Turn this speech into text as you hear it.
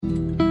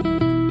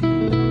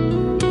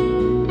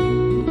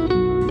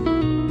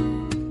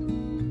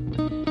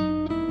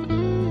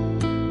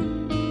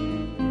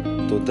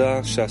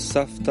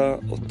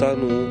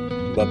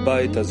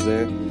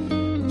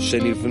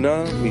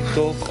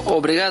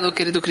Obrigado,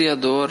 querido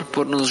Criador,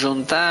 por nos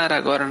juntar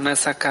agora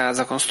nessa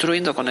casa,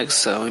 construindo a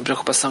conexão em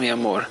preocupação e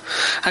amor.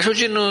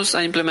 Ajude-nos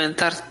a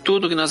implementar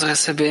tudo que nós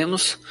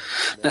recebemos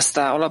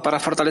nesta aula para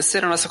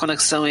fortalecer a nossa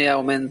conexão e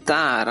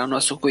aumentar o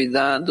nosso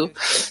cuidado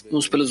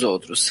uns pelos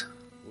outros.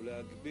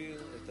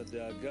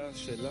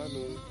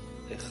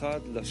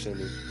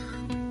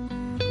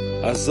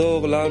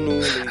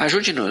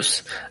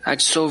 Ajude-nos a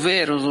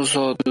dissolver uns nos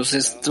outros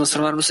e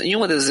transformar-nos em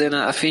uma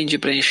dezena a fim de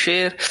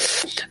preencher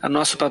o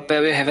nosso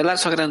papel e revelar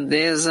sua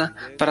grandeza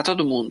para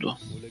todo mundo.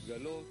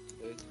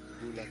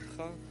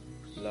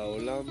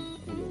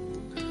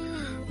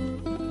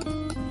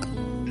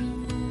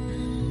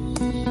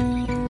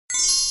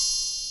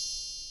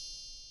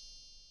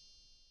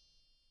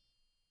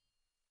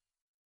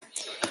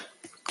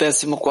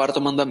 Décimo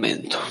quarto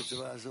mandamento.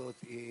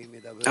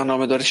 É o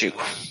nome do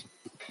artigo.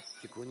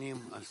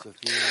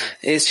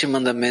 Este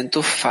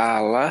mandamento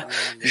fala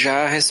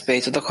já a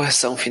respeito da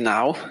correção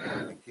final,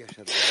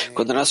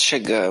 quando nós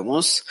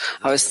chegamos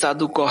ao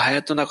estado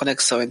correto na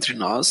conexão entre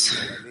nós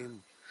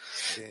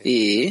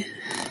e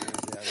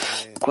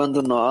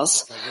quando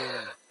nós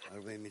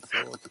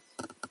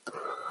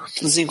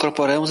nos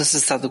incorporamos a esse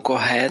estado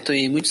correto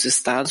em muitos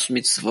estados,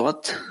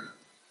 mitzvot,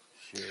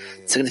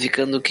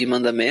 significando que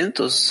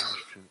mandamentos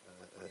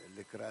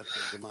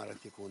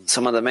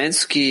são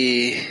mandamentos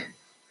que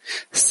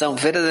estão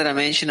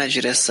verdadeiramente na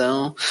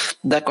direção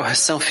da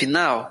correção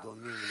final.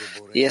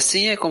 E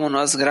assim é como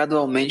nós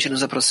gradualmente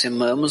nos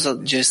aproximamos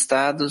de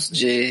estados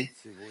de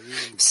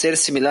ser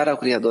similar ao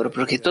Criador,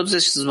 porque todos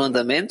estes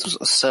mandamentos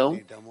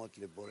são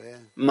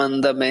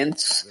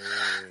mandamentos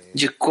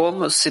de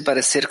como se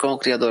parecer com o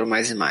Criador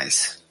mais e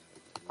mais.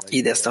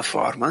 E desta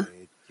forma,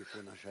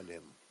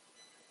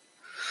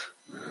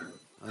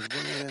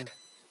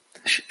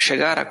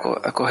 chegar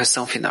à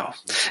correção final.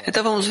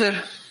 Então vamos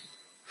ver.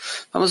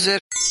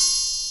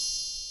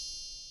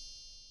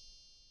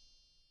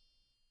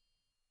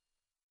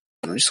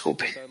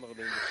 Desculpe.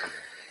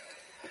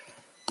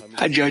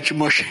 Adiante,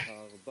 Moshe.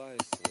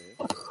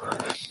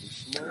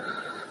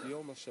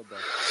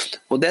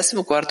 O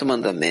 14º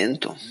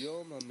mandamento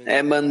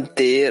é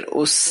manter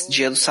o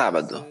dia do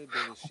sábado,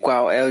 o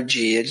qual é o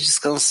dia de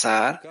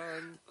descansar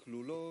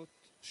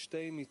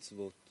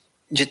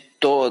de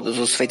todos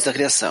os feitos da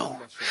criação.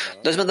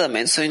 2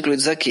 mandamentos são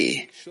incluídos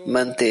aqui: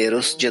 manter o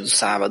dia do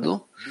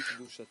sábado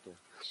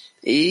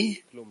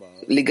e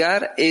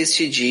ligar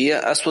este dia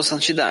à sua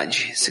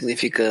santidade,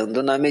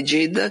 significando na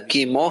medida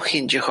que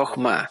Mohin de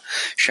Chokhmah,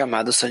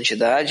 chamado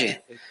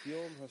santidade,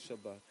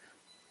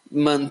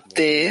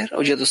 manter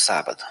o dia do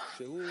sábado.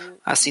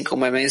 Assim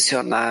como é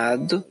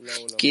mencionado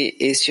que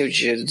este é o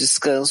dia do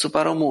descanso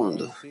para o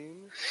mundo.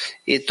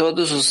 E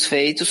todos os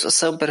feitos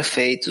são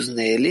perfeitos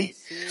nele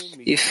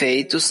e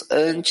feitos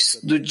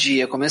antes do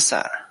dia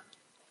começar.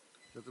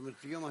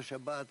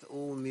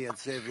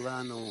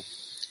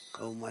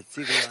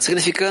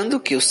 Significando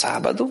que o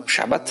sábado,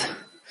 Shabbat,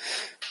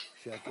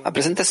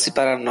 apresenta-se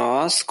para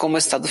nós como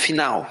estado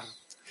final,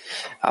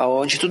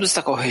 onde tudo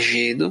está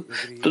corrigido,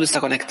 tudo está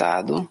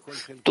conectado,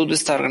 tudo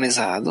está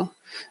organizado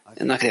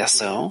na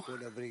criação,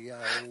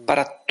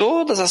 para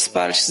todas as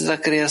partes da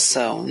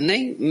criação,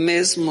 nem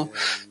mesmo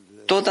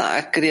toda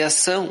a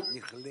criação,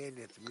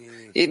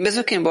 e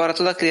mesmo que embora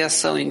toda a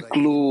criação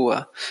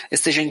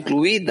esteja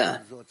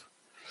incluída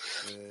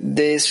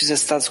destes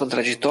estados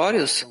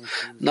contraditórios,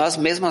 nós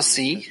mesmo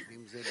assim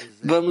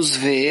vamos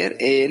ver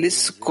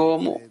eles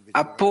como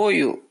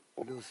apoios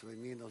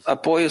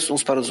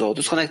uns para os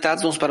outros,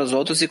 conectados uns para os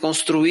outros e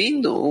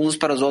construindo uns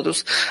para os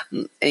outros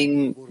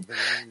em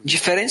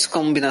diferentes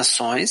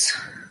combinações,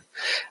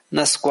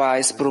 nas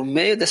quais, por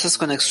meio dessas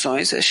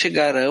conexões,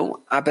 chegarão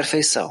à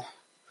perfeição.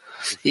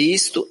 E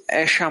isto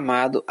é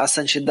chamado a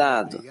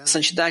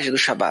santidade do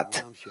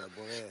Shabat,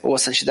 ou a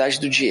santidade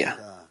do dia,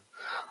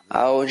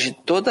 aonde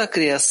toda a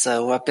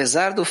criação,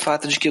 apesar do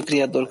fato de que o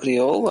Criador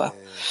criou-a,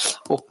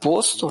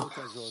 oposto,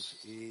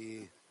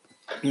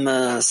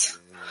 mas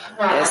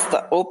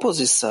esta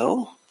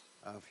oposição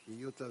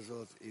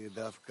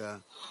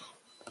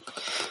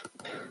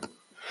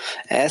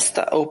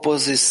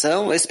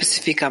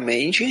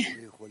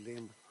especificamente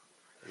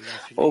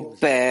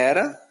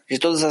opera de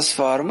todas as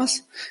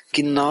formas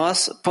que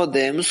nós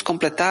podemos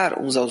completar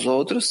uns aos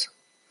outros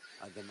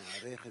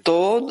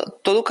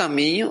todo o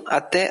caminho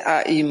até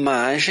a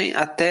imagem,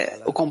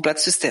 até o completo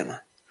sistema.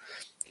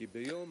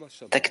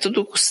 Até que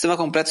todo o sistema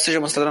completo seja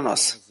mostrado a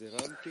nós.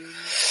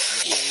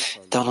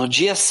 Então, no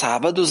dia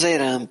sábado,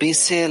 Zeirampin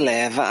se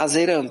eleva a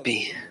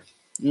Zeirampin.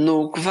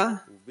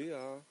 Nukva,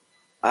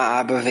 a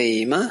Abba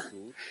Veima.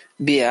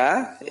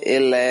 Bia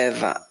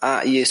eleva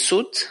a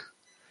Yesut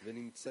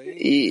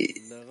e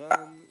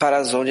para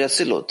a zona de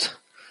Atzilut.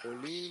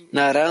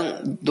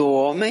 Naran do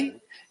homem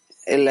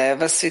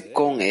eleva-se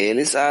com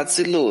eles a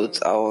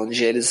Atzilut,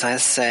 onde eles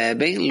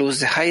recebem luz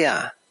de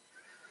Hayah.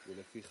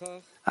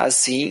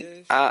 Assim,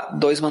 há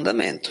 2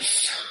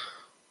 mandamentos.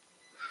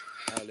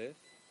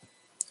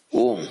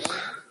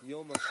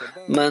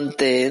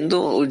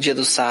 Mantendo o dia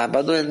do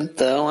sábado,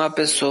 então a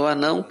pessoa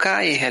não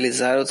cai em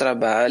realizar o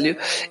trabalho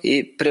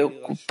e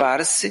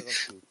preocupar-se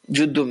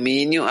de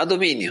domínio a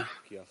domínio.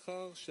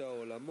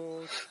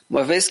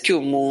 Uma vez que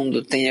o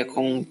mundo tenha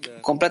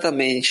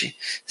completamente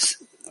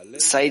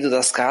saído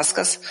das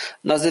cascas,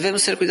 nós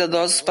devemos ser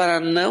cuidadosos para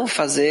não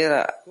fazer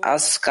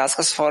as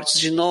cascas fortes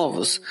de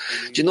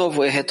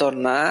novo e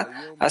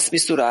retornar a se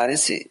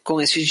misturarem-se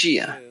com este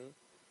dia.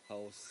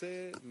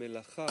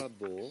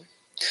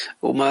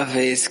 Uma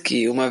vez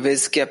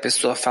que a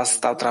pessoa faz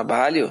tal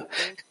trabalho,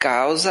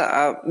 causa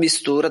a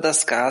mistura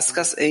das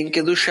cascas em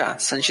Kedushá,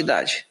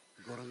 santidade.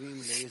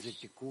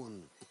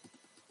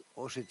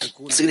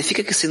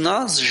 Significa que se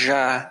nós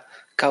já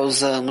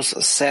causamos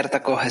certa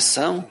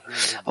correção,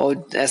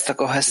 ou esta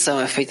correção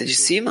é feita de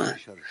cima,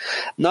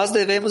 nós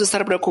devemos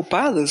estar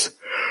preocupados,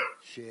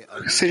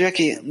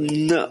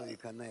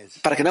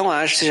 para que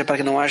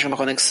não haja uma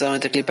conexão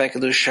entre Klipa e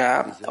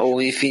Kedushá,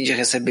 ou em fim de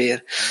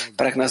receber,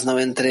 para que nós não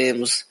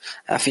entremos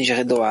a fim de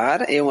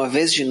redoar, e uma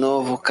vez de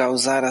novo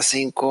causar,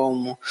 assim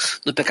como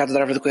no pecado da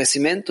árvore do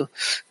conhecimento,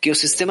 que o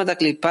sistema da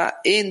Klipa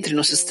entre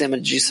no sistema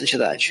de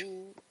santidade.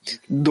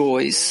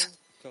 2.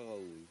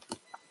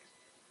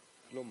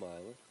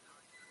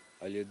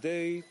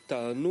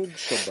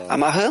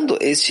 Amarrando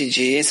este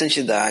dia em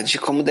santidade,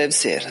 como deve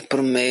ser,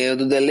 por meio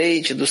do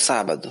deleite do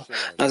sábado,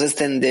 nós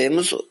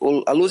estendemos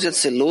a luz de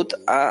Atzilut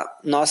a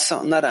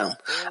nossa Naram.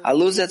 A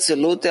luz de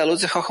Atzilut é a luz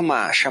de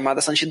Chokhmah,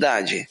 chamada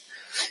santidade,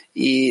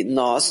 e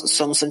nós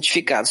somos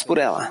santificados por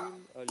ela.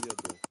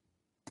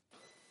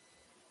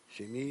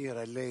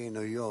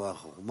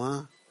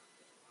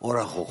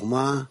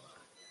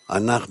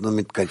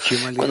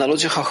 Quando a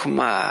luz de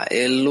Chokhmah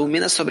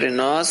ilumina sobre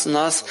nós,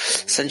 nós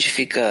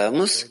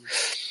santificamos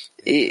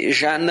e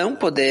já não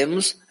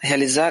podemos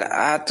realizar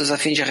atos a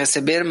fim de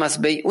receber, mas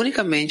bem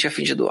unicamente a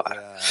fim de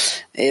doar.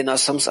 E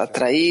nós somos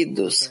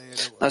atraídos,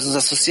 nós nos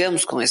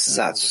associamos com esses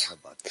atos.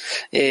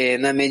 E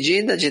na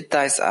medida de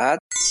tais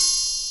atos,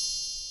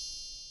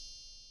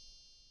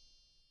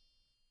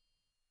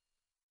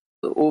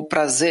 o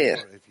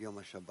prazer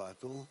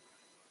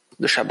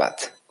do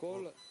Shabat.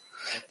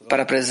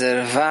 Para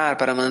preservar,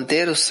 para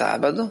manter o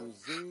sábado,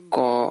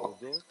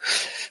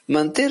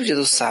 manter o dia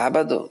do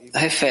sábado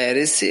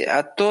refere-se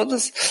a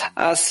todos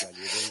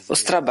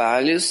os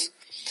trabalhos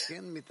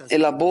e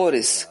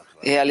labores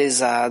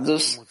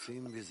realizados.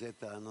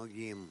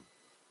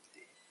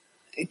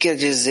 Quer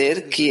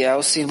dizer que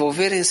ao se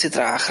envolver em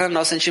Sitra Achra,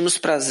 nós sentimos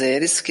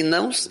prazeres que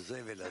não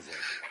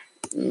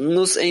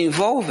nos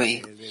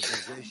envolvem,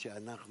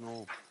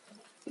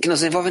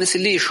 nesse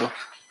lixo.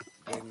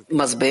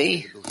 Mas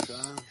bem,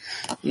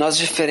 nós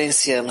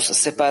diferenciamos,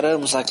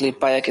 separamos a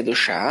Klipa e a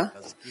Kedushá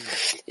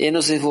e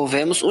nos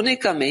envolvemos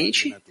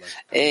unicamente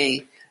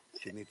em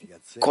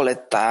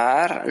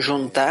coletar,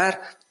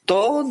 juntar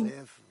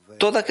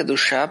toda a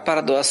Kedushá para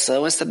a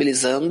doação,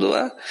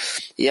 estabilizando-a,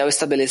 e ao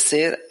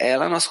estabelecer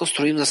ela, nós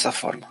construímos dessa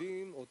forma,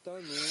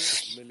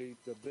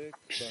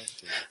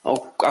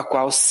 a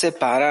qual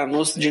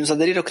separa-nos de nos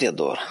aderir ao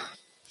Criador.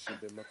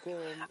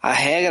 A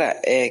regra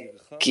é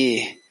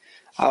que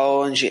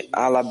aonde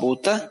há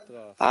labuta,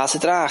 há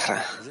Sitra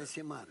Achra.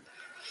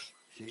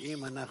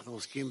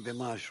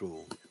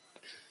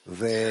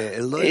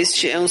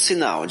 Este é um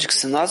sinal de que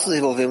se nós nos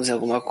envolvemos em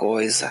alguma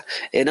coisa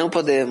e não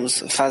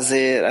podemos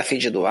fazer a fim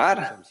de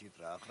doar,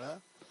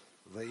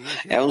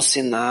 é um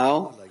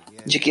sinal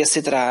de que a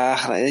Sitra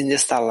Achra ainda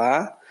está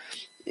lá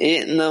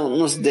e não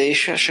nos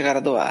deixa chegar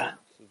a doar.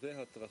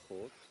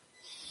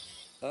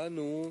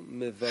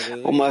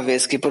 Uma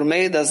vez que por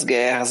meio das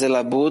guerras e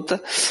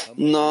labuta,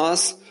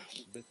 nós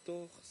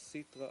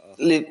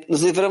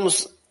nos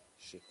livramos,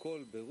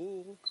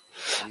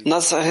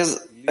 nós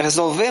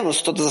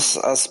resolvemos todas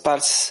as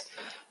partes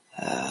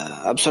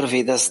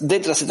absorvidas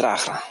dentro da Sitra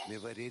Achra.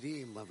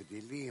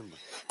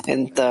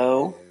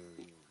 Então,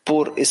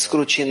 por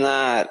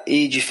escrutinar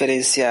e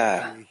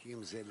diferenciar,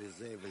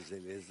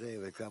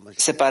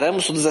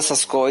 separamos todas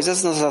essas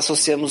coisas, nós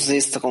associamos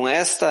esta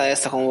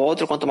com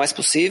outra, quanto mais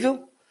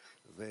possível.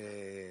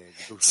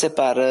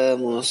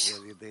 Separamos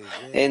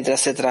entre a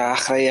Sitra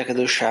Achra e a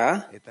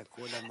Kedushá.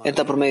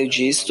 Então, por meio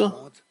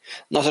disto,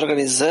 nós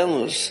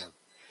organizamos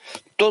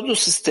todo o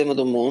sistema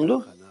do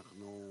mundo,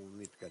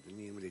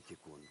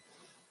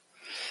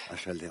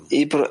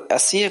 e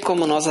assim é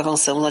como nós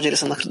avançamos na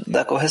direção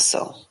da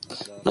correção,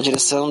 na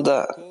direção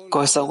da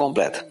correção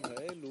completa.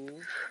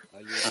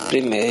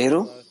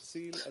 Primeiro,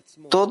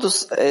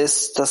 todas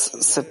estas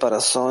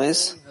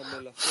separações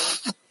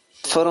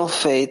foram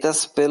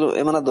feitas pelo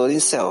emanador em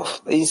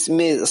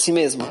si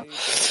mesmo,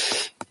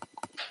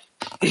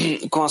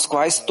 com as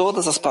quais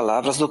todas as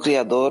palavras do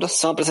Criador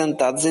são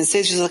apresentadas em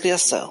 6 dias da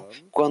criação.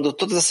 Quando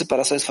todas as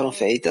separações foram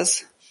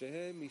feitas,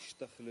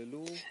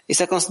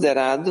 isso é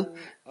considerado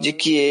de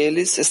que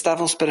eles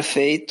estavam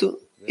perfeitos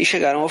e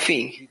chegaram ao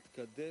fim.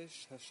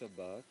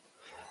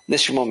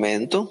 Neste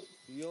momento,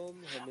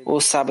 o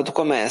sábado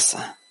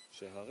começa,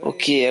 o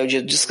que é o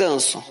dia do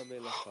descanso,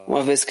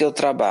 uma vez que o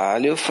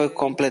trabalho foi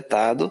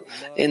completado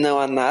e não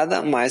há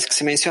nada mais que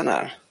se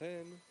mencionar.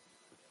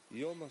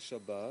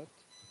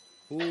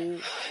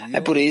 É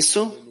por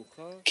isso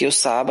que o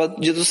sábado,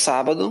 dia do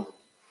sábado,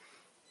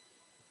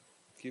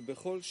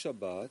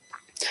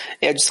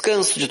 é o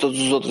descanso de todos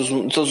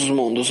os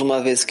mundos,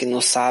 uma vez que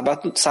no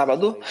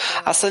sábado,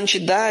 a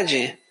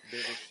santidade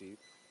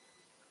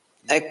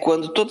é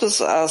quando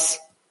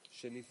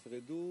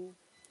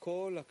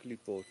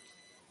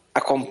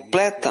a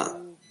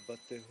completa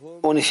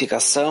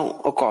unificação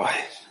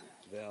ocorre.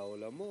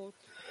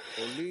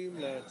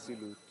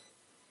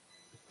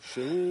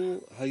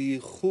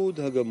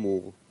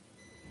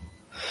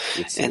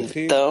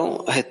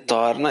 Então,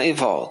 retorna e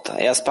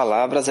volta. E as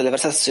palavras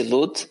Elevar-se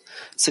Atzilut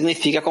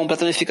significa a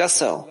completa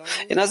unificação.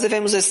 E nós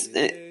devemos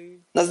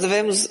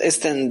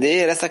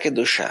estender essa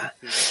Kedushá.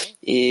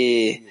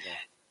 E,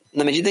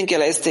 na medida em que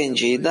ela é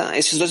estendida,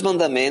 esses dois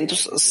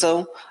mandamentos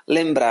são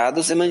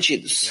lembrados e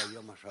mantidos.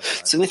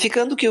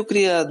 Significando que o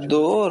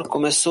Criador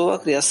começou a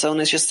criação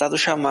neste estado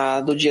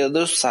chamado dia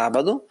do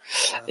sábado,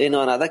 e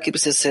não há nada que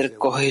precisa ser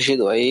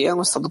corrigido aí, é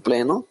um estado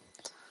pleno.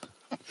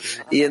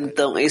 E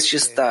então este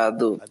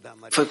estado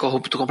foi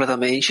corrupto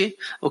completamente,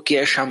 o que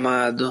é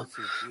chamado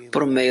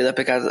por meio da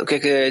pecado, o que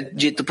é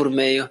dito por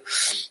meio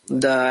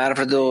da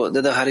árvore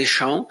da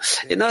Harishon,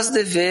 e nós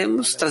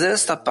devemos trazer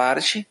esta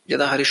parte de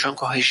da Harishon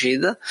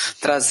corrigida,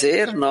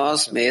 trazer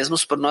nós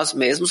mesmos, por nós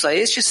mesmos, a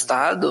este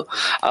estado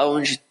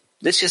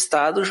deste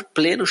estado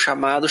pleno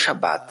chamado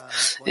Shabbat.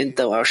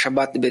 Então, é o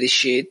Shabbat de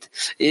Bereshit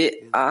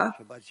e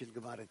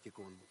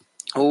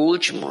o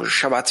último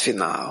Shabbat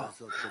final,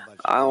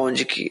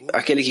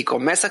 aquele que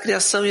começa a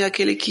criação e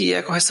aquele que é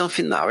a correção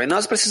final. E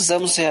nós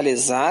precisamos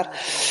realizar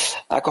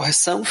a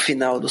correção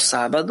final do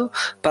sábado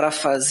para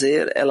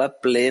fazer ela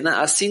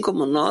plena, assim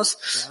como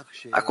nós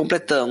a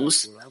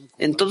completamos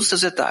em todos os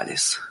seus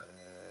detalhes.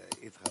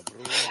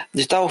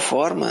 De tal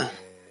forma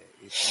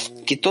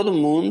que todo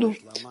mundo,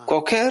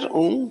 qualquer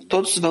um,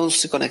 todos vão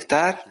se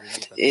conectar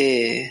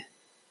e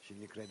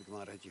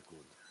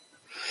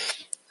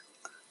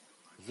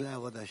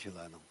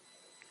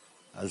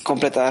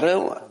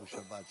completarão.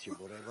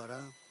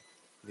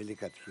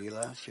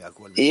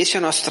 E este é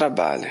o nosso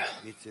trabalho,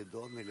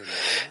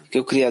 que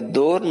o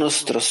Criador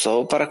nos trouxe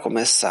para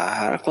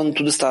começar, quando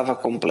tudo estava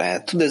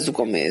completo, desde o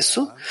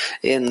começo,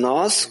 e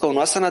nós, com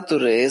nossa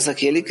natureza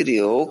que Ele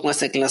criou, com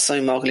essa inclinação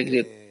em mal que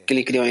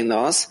Ele criou em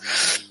nós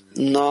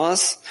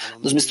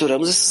nos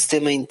misturamos esse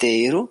sistema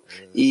inteiro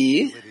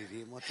e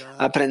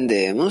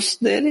aprendemos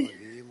dele,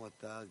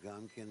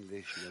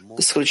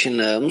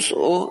 escrutinamos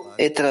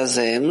e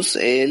trazemos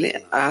ele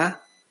à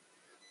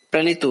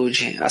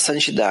plenitude, à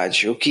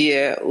santidade, o que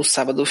é o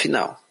sábado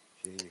final.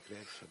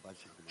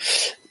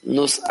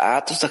 Nos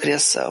atos da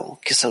criação,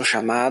 que são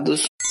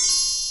chamados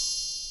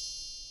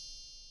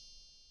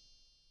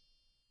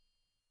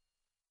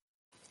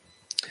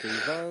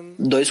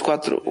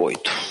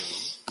 248.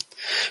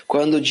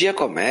 Quando o dia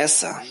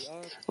começa,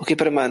 o que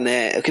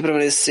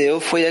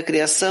permaneceu foi a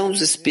criação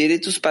dos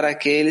espíritos para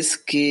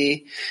aqueles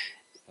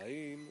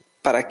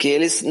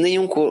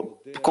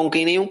com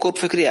quem nenhum corpo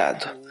foi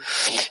criado.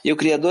 E o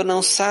Criador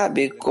não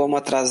sabe como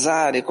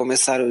atrasar e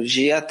começar o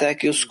dia até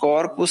que os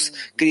corpos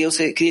criem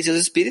seus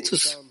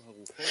espíritos.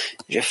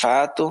 De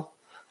fato,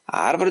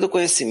 a árvore do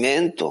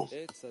conhecimento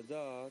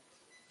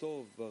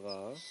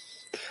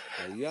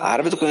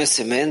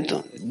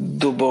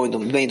do bom e do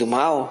bem e do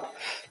mal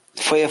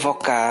foi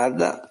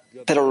evocada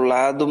pelo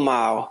lado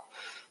mal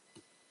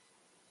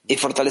e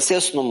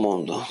fortaleceu-se no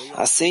mundo.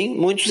 Assim,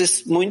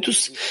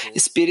 muitos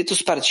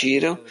espíritos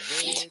partiram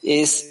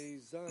e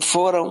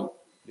foram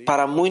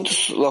para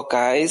muitos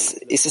locais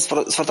e se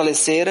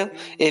fortaleceram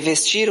e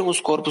vestiram os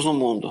corpos no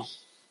mundo.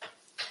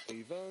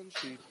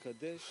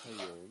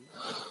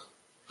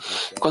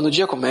 Quando o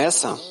dia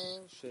começa,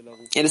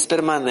 eles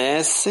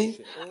permanecem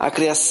a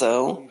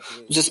criação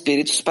dos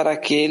espíritos para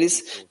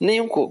aqueles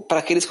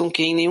com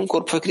quem nenhum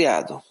corpo foi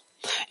criado.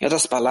 Em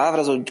outras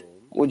palavras,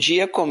 o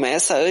dia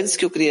começa antes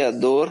que o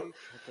Criador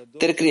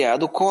ter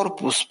criado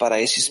corpos para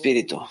este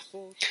espírito,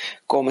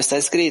 como está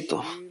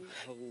escrito,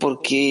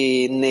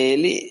 porque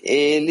nele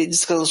ele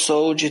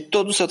descansou de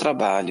todo o seu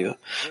trabalho,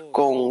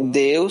 com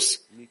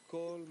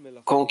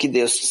o que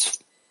Deus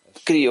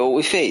criou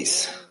e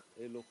fez.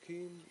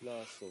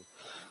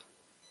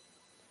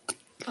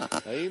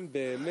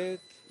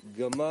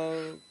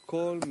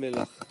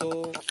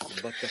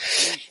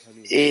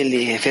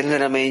 Ele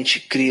verdadeiramente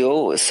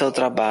criou seu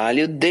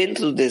trabalho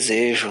dentro do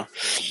desejo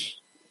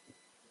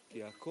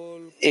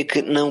e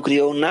não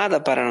criou nada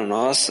para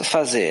nós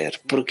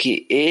fazer,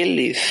 porque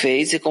ele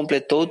fez e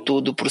completou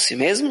tudo por si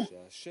mesmo?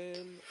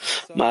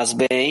 Mas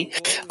bem,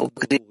 o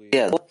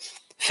Criador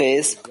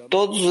fez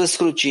todos os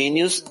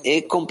escrutínios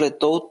e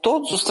completou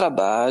todos os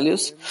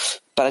trabalhos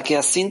para que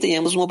assim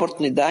tenhamos uma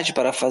oportunidade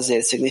para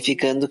fazer,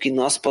 significando que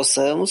nós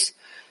possamos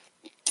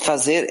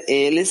fazer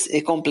eles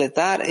e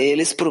completar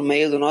eles por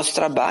meio do nosso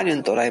trabalho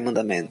em Torá e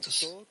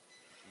Mandamentos.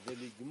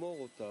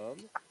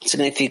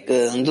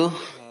 Significando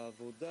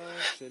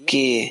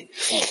que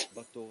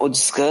o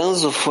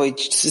descanso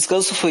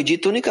foi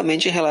dito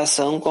unicamente em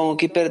relação com o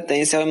que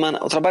pertence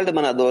ao trabalho do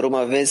emanador,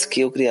 uma vez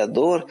que o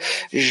Criador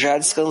já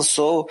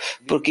descansou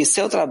porque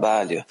seu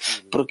trabalho,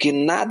 porque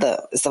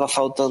nada estava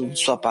faltando de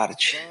sua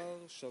parte.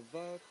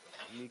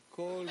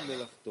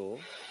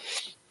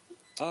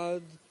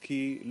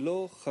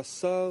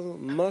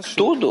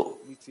 Tudo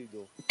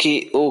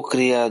que o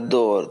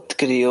Criador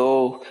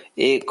criou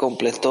e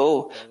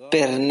completou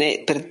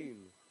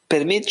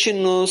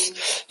permite-nos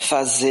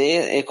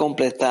fazer e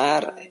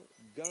completar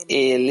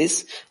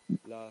eles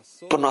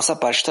por nossa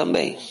parte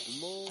também.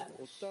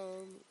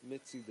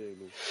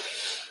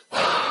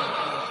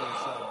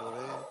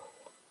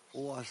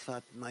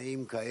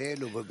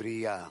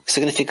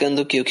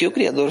 Significando que o que o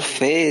Criador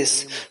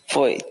fez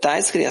foi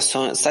tais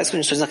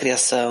condições na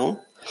criação,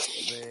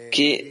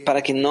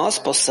 para que nós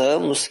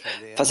possamos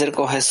fazer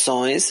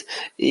correções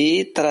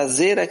e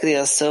trazer a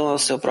criação ao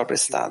seu próprio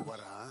estado.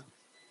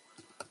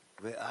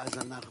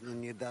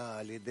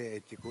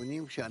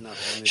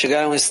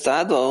 Chegar a um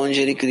estado onde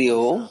ele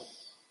criou,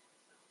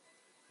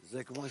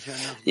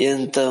 e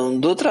então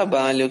do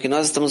trabalho que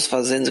nós estamos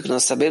fazendo, que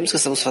nós sabemos que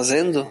estamos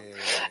fazendo,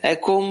 é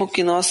como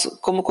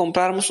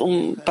comprarmos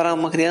para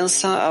uma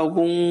criança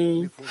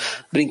algum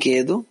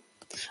brinquedo,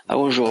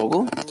 algum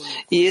jogo,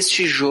 e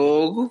este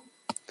jogo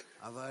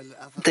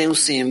tem um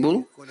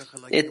símbolo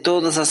e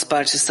todas as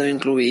partes estão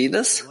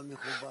incluídas,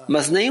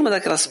 mas nenhuma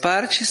daquelas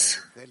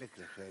partes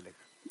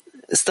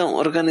estão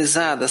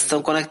organizadas,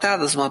 estão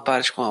conectadas uma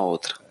parte com a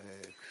outra.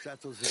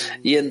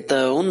 E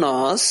então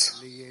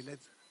nós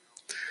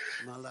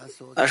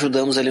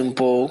ajudamos ele um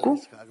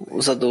pouco,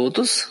 os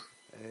adultos,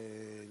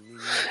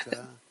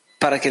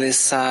 para que ele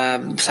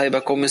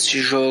saiba como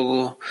este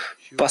jogo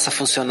possa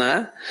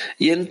funcionar,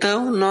 e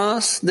então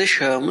nós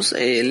deixamos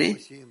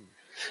ele.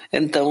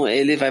 Então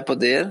ele vai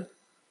poder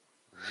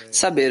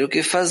saber o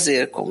que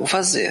fazer, como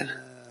fazer.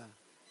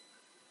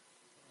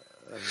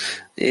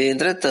 E,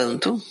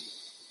 entretanto,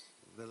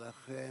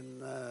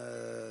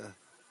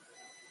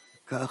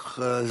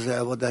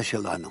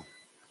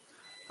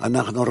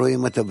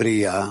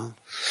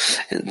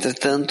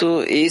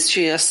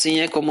 assim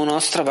é como o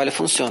nosso trabalho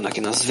funciona,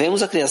 que nós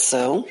vemos a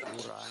criação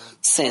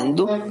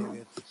sendo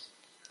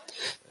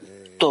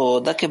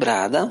toda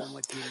quebrada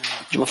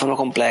de uma forma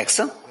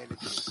complexa.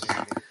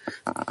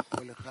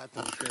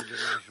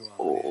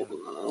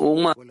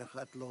 Uma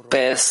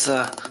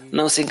peça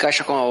não se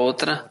encaixa com a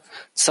outra,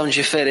 são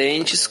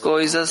diferentes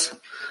coisas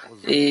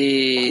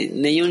e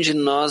nenhum de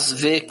nós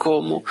vê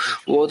como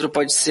o outro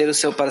pode ser o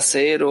seu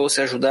parceiro ou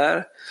se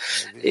ajudar,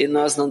 e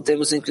nós não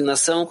temos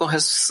inclinação com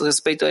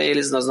respeito a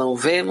eles, nós não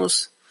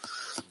vemos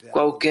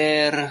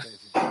qualquer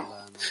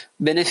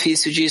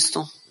benefício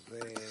disto.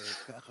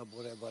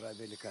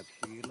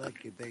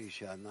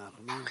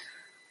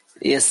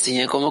 E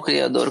assim é como o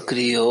Criador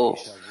criou,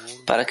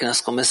 para que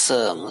nós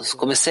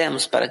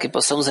comecemos, para que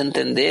possamos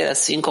entender,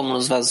 assim como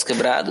nos vasos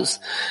quebrados,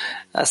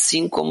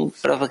 assim como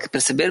para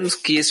percebermos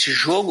que este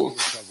jogo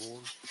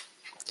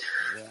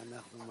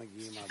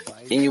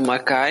em uma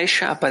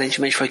caixa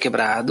aparentemente foi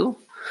quebrado,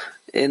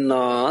 e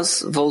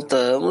nós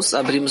voltamos,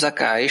 abrimos a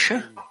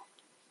caixa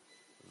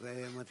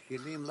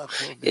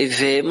e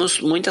vemos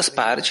muitas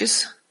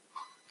partes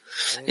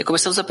e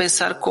começamos a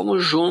pensar como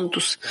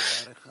juntos,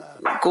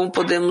 como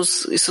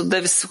isso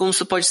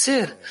pode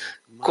ser,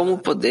 como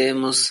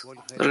podemos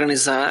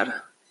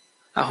organizar,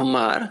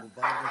 arrumar,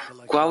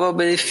 qual é o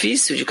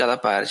benefício de cada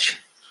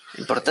parte,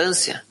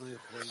 importância,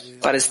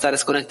 para estar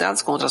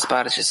conectados com outras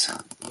partes,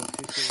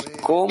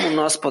 como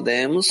nós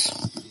podemos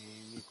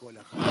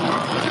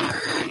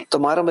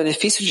tomar o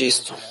benefício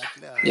disto,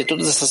 de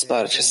todas essas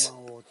partes.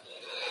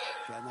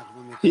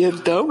 E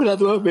então,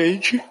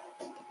 gradualmente,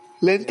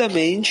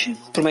 lentamente,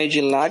 por meio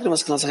de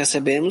lágrimas que nós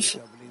recebemos,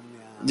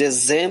 de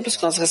exemplos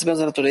que nós recebemos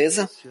da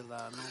natureza,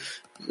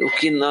 o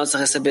que nós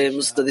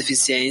recebemos da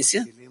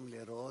deficiência,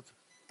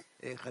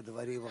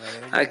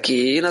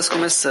 aqui nós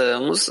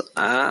começamos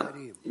a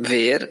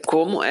ver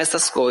como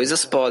essas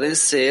coisas podem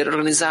ser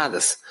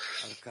organizadas.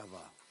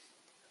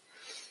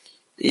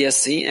 E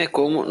assim é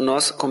como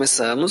nós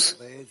começamos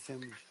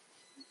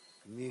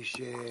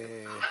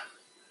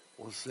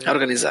a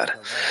organizar.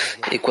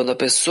 E quando a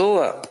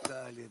pessoa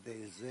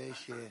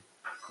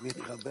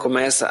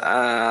começa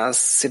a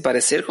se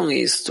parecer com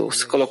isto,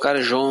 se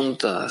colocar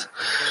juntas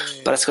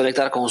para se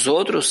conectar com os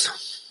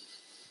outros,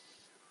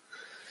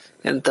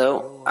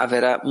 então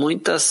haverá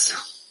muitas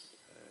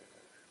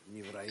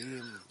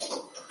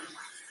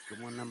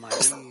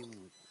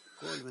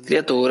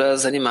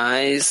criaturas,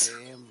 animais,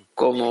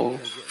 como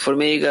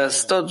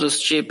formigas, todos os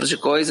tipos de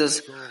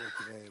coisas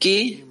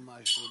que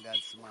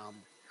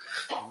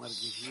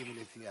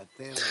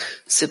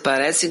se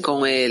parecem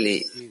com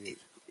ele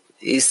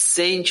e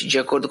sentem de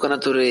acordo com a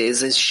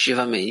natureza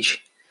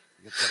instintivamente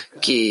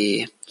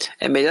que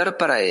é melhor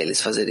para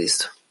eles fazer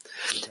isso.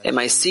 É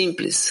mais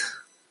simples,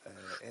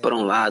 por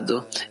um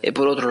lado, e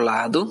por outro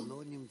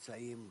lado,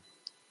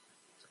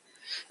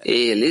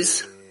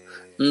 eles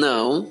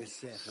não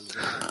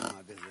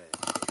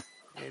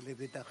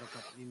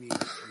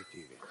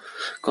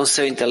com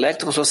seu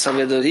intelecto, com sua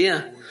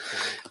sabedoria,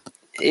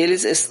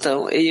 eles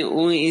estão em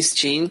um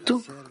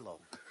instinto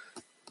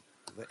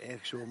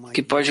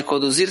que pode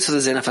conduzir sua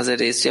dezena a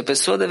fazer isso. E a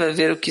pessoa deve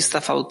ver o que está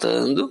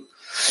faltando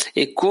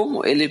e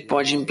como ele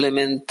pode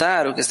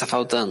implementar o que está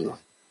faltando.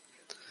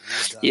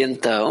 E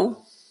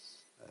então,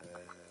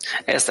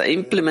 essa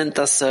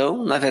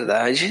implementação, na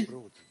verdade,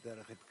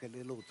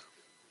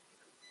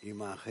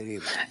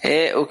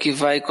 é o que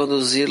vai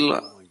conduzi-lo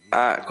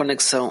à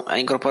conexão, à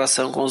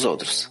incorporação com os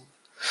outros.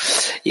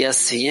 E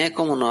assim é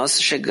como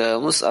nós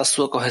chegamos à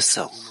sua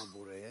correção,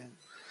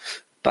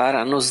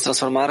 para nos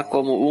transformar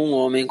como um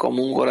homem,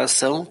 como um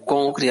coração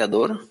com o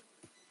Criador.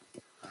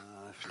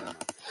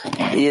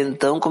 E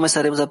então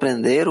começaremos a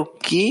aprender o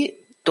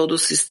que todo o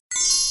sistema.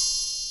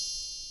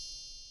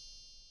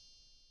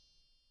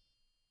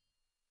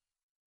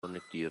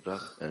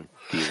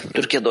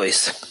 Turquia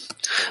 2.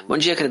 Bom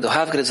dia, querido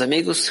Rav, queridos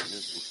amigos.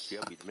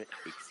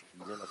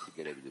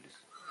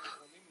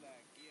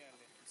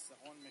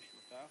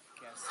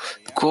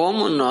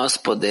 Como nós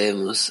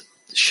podemos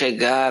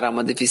chegar a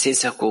uma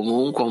deficiência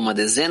comum como uma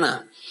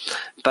dezena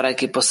para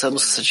que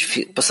possamos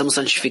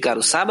santificar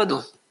o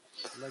sábado?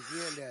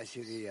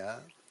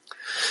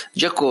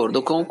 De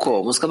acordo com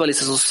como os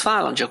cabalistas nos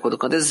falam, de acordo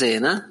com a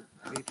dezena,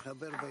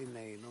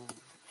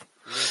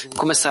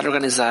 começar a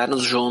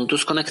organizar-nos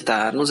juntos,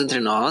 conectar-nos entre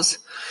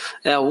nós,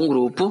 a um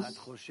grupo,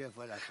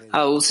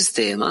 a um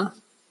sistema,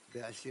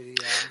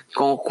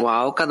 com o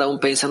qual cada um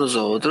pensa nos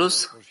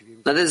outros,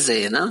 na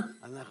dezena.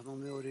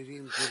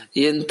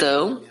 E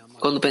então,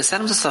 quando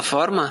pensarmos dessa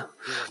forma,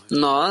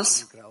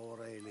 nós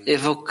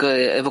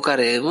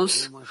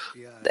evocaremos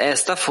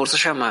esta força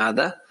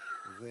chamada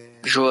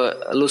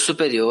luz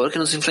superior que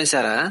nos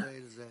influenciará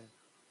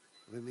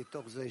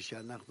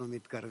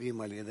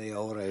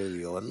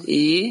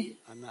e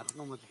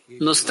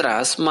nos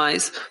traz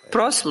mais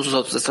próximos dos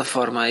outros dessa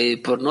forma. E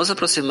por nos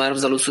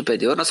aproximarmos da luz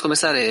superior, nós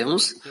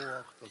começaremos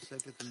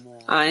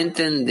a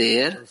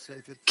entender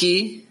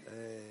que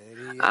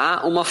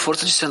há uma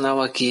força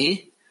adicional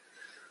aqui,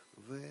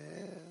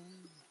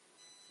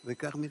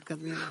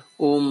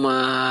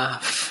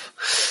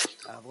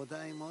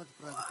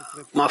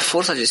 uma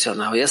força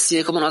adicional. E assim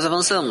é como nós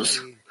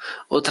avançamos.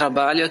 O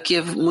trabalho aqui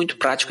é muito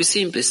prático e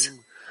simples.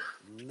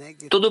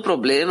 Todo o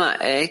problema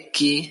é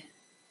que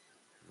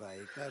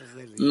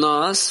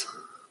nós,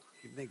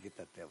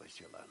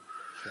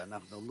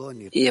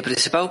 e a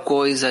principal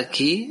coisa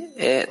aqui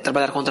é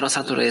trabalhar contra a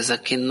nossa natureza,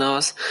 que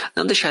nós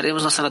não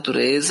deixaremos nossa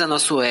natureza,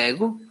 nosso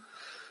ego,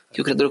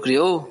 que o Criador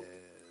criou,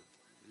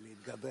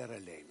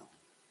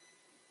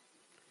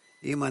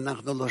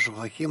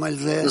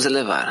 nos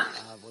elevar.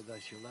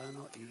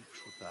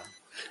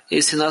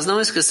 E se nós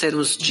não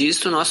esquecermos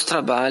disso, nosso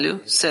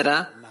trabalho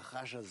será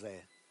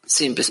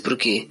simples,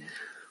 porque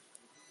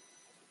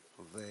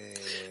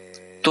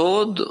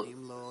todo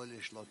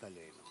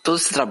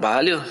esse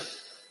trabalho,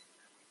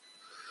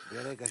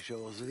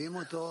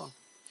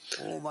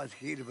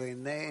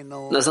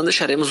 nós não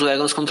deixaremos o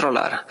ego nos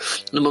controlar.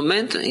 No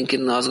momento em que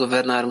nós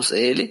governarmos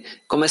ele,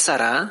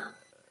 começará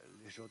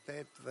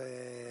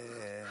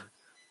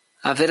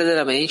a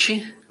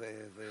verdadeiramente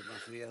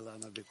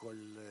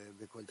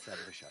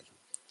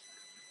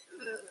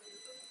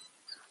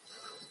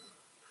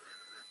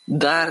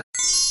dar.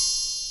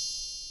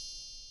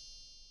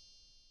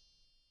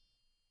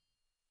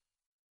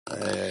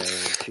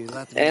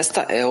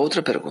 Esta é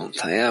outra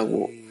pergunta, é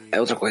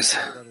outra coisa.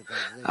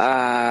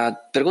 A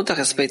pergunta a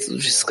respeito do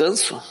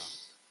descanso.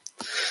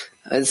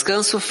 O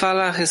descanso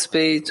fala a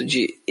respeito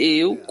de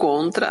eu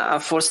contra a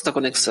força da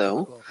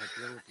conexão,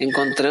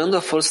 encontrando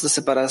a força da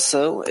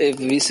separação e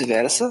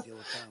vice-versa.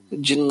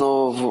 De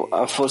novo,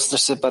 a força da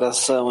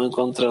separação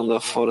encontrando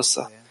a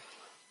força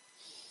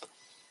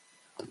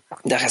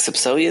da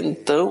recepção, e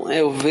então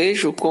eu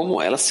vejo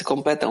como elas se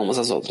completam umas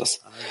às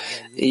outras.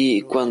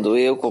 E quando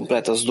eu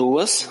completo as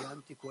duas,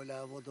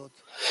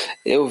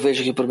 eu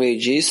vejo que por meio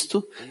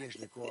disto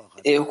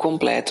eu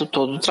completo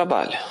todo o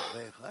trabalho.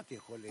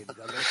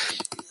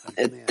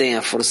 Tem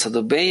a força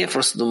do bem e a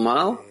força do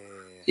mal,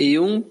 e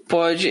um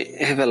pode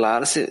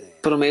revelar-se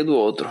por meio do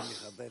outro.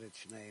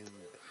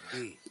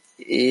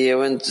 E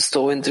eu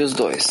estou entre os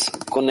dois,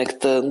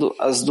 conectando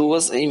as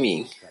duas em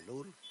mim.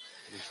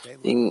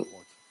 Em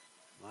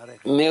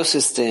meu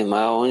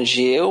sistema,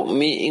 onde eu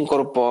me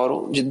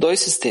incorporo de dois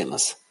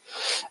sistemas.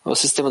 O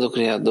sistema do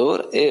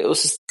Criador e o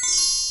sistema.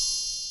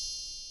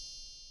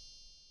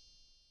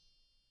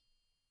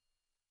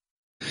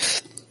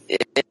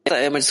 Essa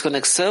é uma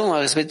desconexão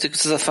a respeito do que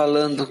você está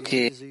falando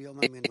que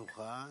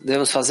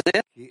devemos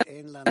fazer.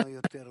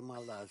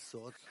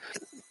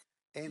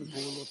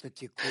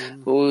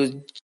 O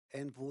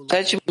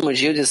sétimo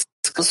dia de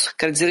descanso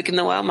quer dizer que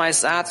não há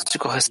mais atos de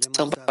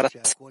correção para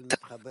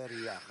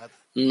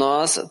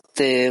nós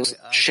temos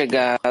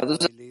chegado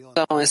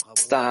a um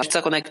estado de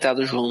estar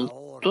conectado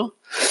junto.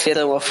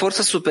 Então, a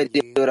força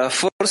superior, a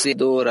força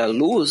superior, a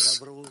luz,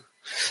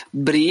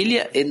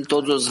 brilha em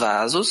todos os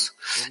vasos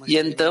e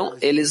então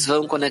eles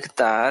vão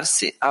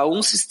conectar-se a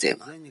um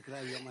sistema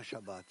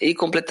e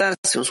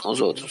completar-se uns com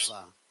os outros.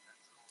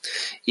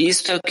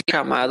 Isto é o que é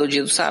chamado o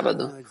dia do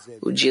sábado,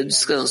 o dia do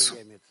descanso.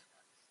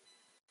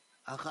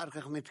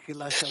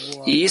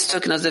 E isto é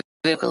o que nós devemos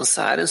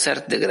alcançar em um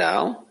certo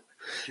degrau.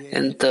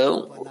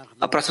 Então,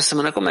 a próxima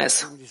semana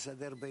começa,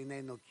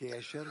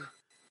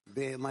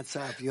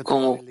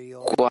 com o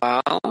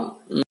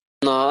qual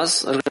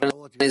nós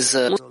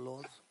organizamos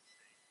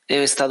em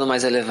um estado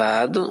mais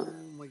elevado,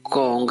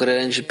 com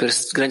grandes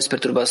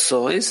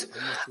perturbações,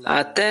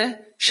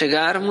 até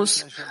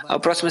chegarmos ao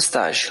próximo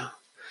estágio,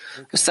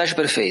 o estágio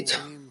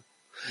perfeito,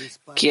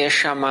 que é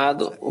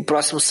chamado o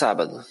próximo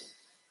sábado.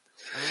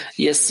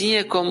 E assim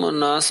é como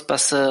nós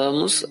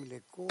passamos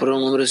por um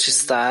número de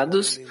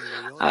estados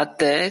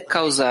até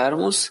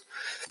causarmos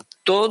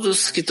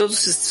fazermos que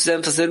todos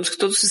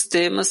os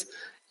sistemas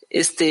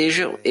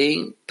estejam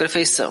em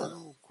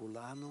perfeição.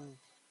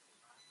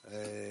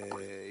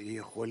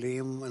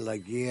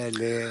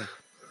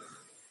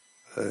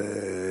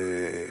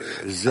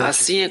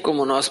 Assim é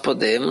como nós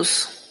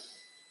podemos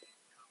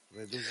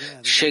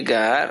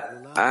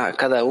chegar a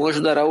cada um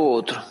ajudará o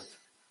outro.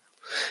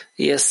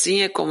 E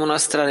assim é como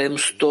nós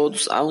traremos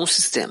todos a um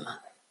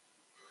sistema.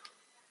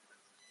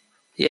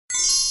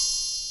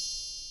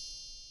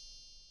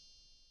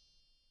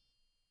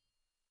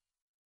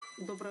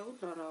 Доброе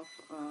утро, Раф.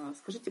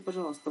 Скажите,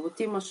 пожалуйста, вот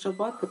тема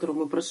шаббат, которую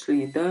мы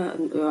прошли, да,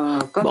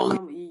 как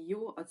нам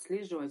ее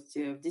отслеживать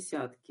в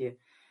десятке?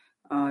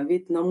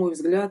 Ведь, на мой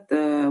взгляд,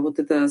 вот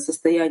это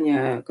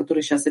состояние,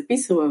 которое сейчас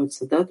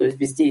описываются, да, то есть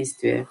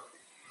бездействие,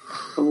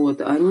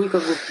 вот, они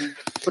как бы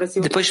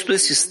противоположны. Depois de todo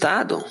esse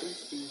estado,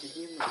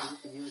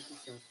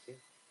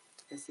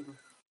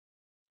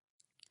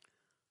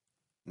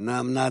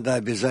 нам надо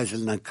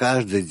обязательно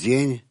каждый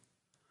день,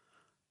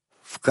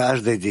 в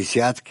каждой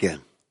десятке,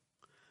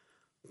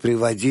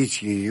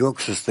 приводить ее к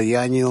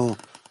состоянию,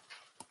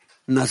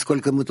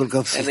 насколько мы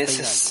только в состоянии. É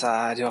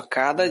necessário a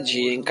cada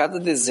dia, em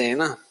cada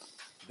dezena,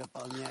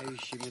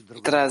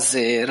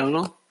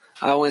 trazê-lo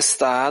a um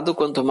estado,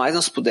 quanto mais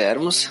nós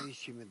pudermos,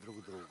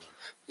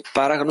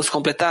 para nos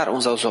completar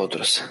uns aos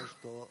outros,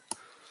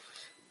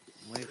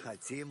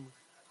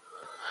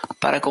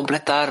 para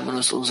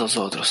completarmos uns aos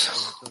outros.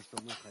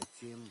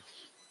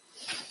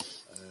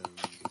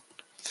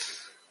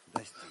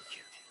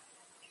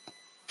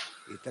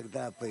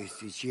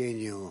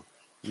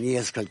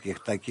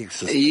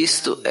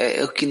 Isto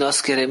é o que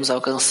nós queremos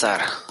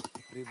alcançar.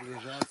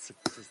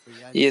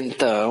 E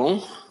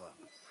então,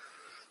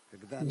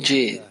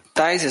 de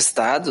tais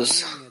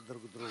estados,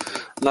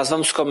 nós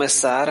vamos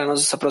começar a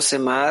nos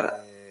aproximar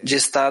de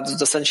estados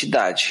da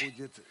santidade,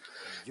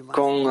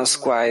 com as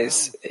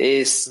quais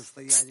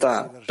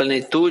esta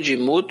plenitude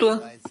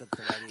mútua,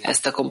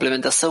 esta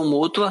complementação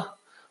mútua,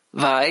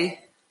 vai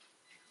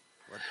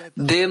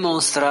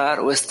demonstrar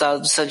o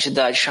estado de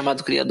santidade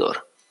chamado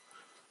Criador.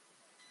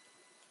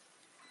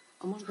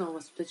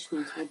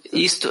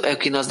 Isto é o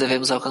que nós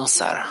devemos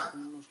alcançar.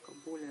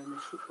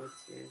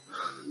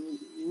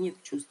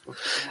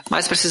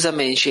 Mais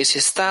precisamente, esse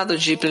estado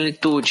de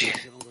plenitude.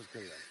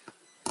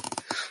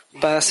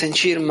 Para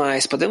sentir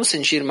mais, podemos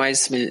sentir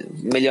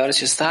melhor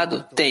esse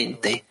estado?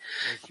 Tentem.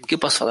 O que eu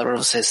posso falar para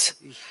vocês?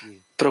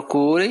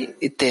 Procurem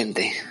e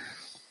tentem.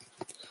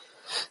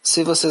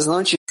 Se vocês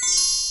não tiverem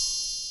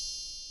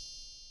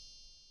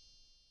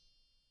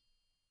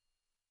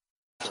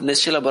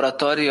neste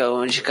laboratório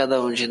onde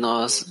cada um de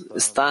nós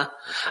está,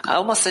 há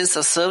uma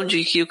sensação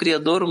de que o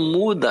Criador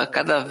muda a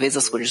cada vez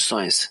as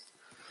condições.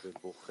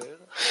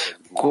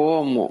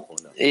 Como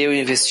eu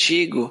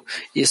investigo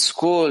e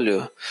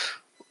escolho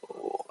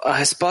a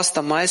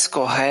resposta mais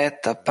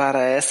correta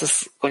para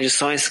essas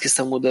condições que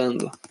estão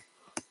mudando.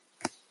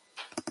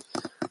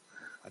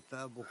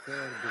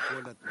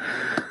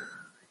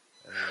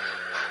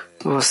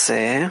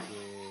 Você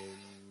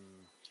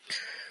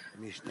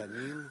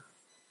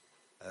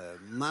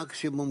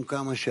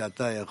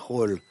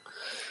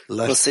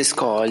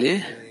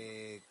escolhe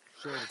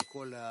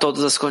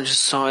todas as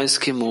condições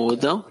que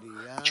mudam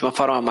de uma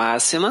forma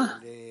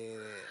máxima,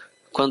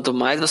 quanto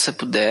mais você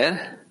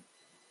puder,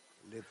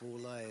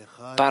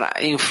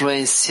 para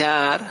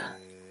influenciar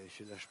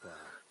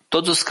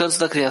todos os cantos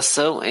da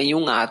criação em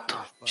um ato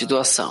de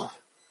doação.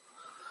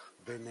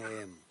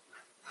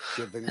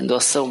 Em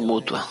doação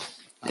mútua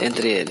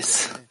entre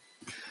eles.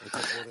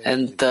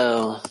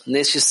 Então,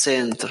 neste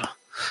centro,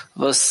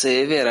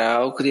 você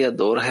verá o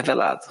Criador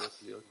revelado.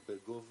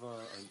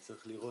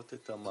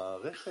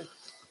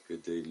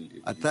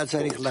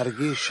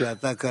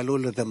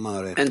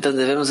 Então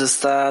devemos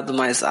estar do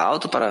mais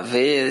alto para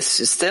ver esse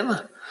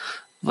sistema?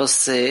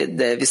 Você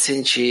deve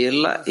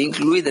senti-la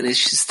incluída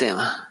neste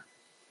sistema.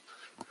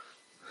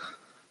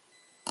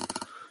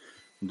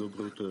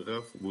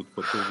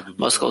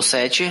 Moscou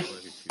 7.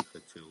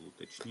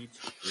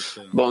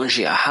 Bom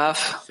dia,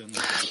 Raf.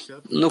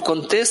 No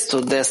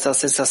contexto desta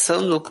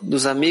sensação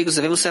dos amigos,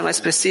 devemos ser mais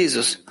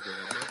precisos.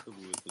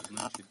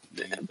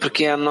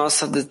 porque a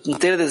nossa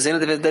inteira dezena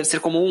deve ser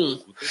como um.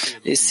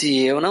 E se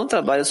eu não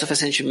trabalho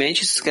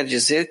suficientemente, isso quer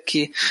dizer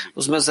que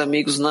os meus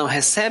amigos não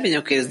recebem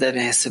o que eles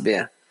devem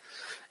receber.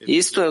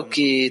 Isto é o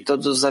que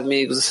todos os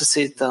amigos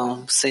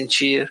necessitam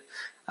sentir,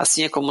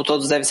 assim é como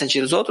todos devem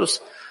sentir os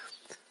outros?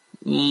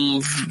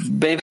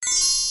 Bem,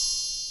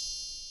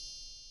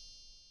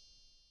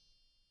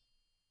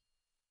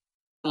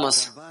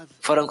 almas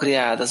foram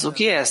criadas. O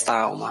que é esta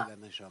alma?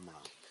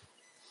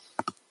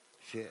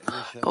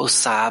 O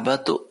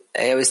sábado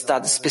é o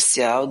estado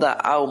especial da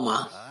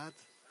alma.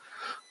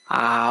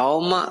 A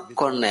alma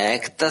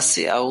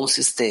conecta-se a um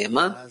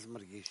sistema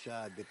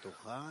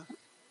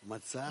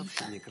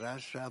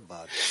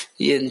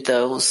e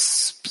então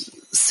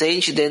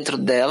sente dentro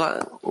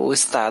dela o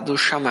estado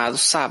chamado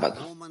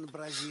sábado.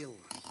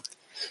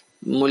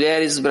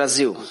 Mulheres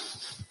Brasil.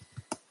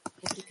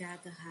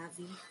 Obrigada,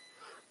 Ravi.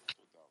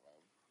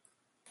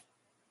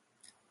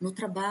 No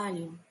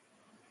trabalho,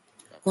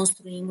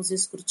 construímos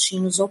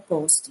escrutínios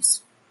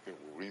opostos.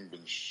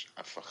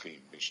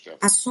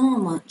 A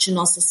soma de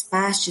nossas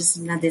partes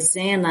na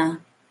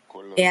dezena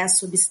é a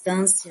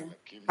substância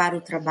para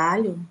o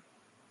trabalho?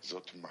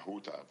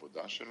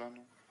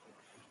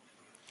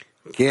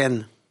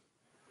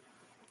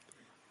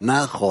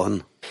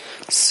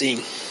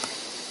 Sim,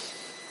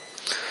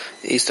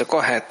 isso é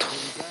correto.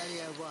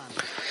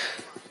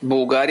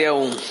 Bulgária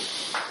 1.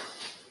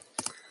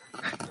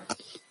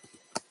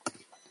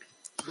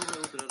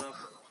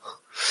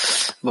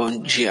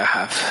 Bom dia,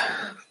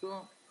 Rafa.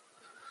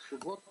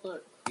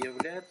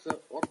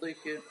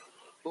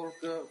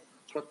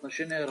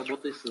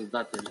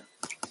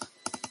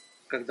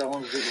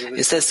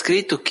 Está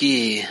escrito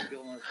que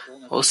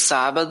o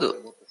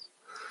sábado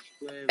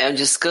é um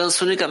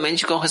descanso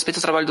unicamente com respeito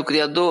ao trabalho do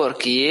Criador,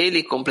 que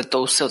ele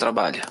completou o seu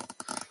trabalho.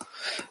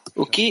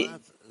 O que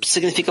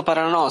significa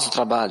para nós o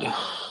trabalho?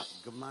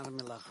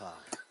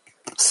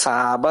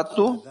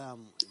 Sábado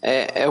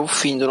é o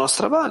fim do nosso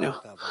trabalho.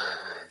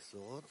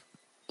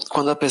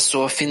 Quando a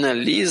pessoa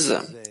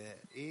finaliza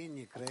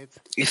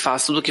e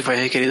faz tudo o que foi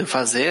requerido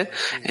fazer,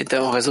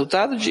 então o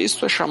resultado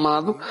disso é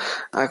chamado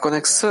a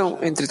conexão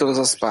entre todas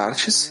as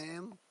partes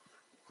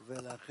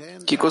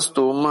que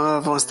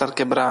costumavam estar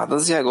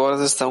quebradas e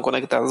agora estão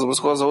conectadas umas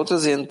com as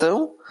outras, e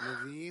então,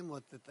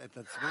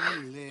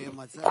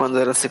 quando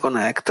elas se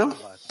conectam,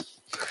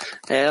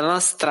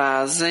 elas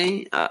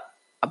trazem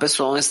a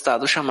pessoa a um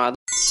estado chamado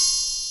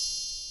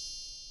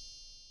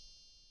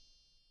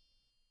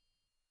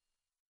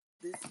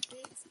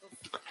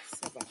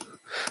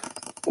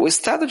o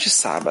estado de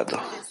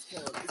sábado.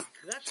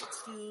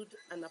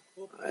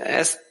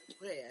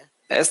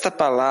 Esta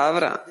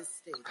palavra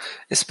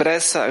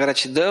expressa a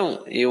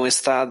gratidão e um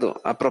estado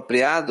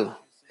apropriado,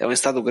 é um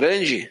estado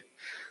grande.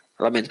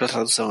 Lamento pela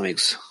tradução,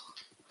 amigos.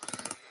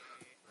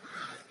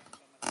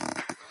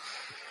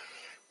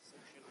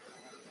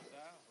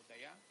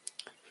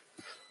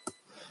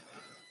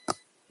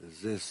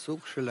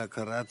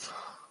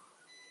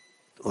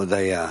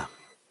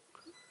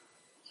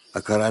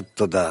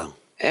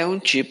 É um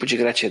tipo de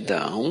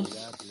gratidão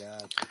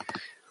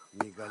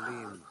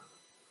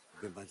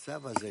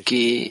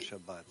que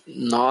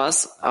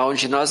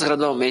onde nós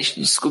gradualmente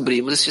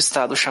descobrimos este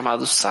estado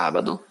chamado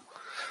sábado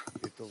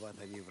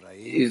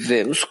e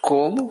vemos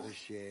como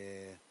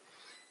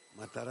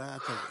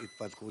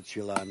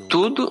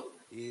tudo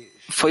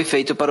foi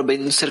feito para o bem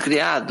do ser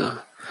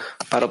criado,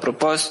 para o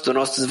propósito do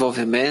nosso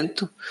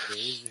desenvolvimento,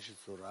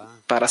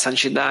 para a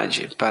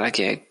santidade, para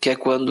que é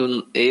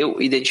quando eu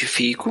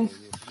identifico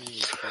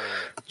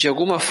de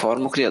alguma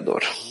forma o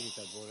Criador.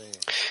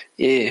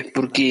 E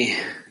porque,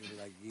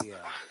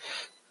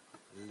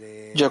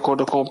 de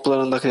acordo com o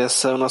plano da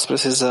criação, nós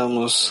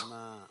precisamos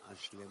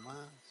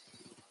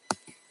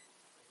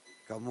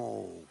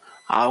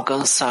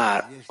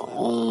alcançar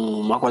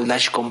uma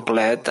qualidade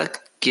completa,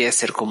 que é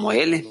ser como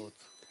Ele.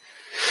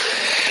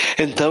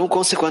 Então,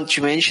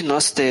 consequentemente,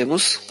 nós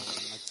temos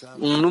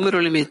um número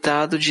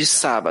limitado de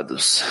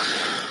sábados.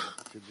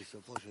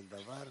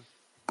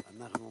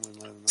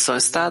 São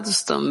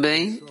estados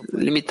também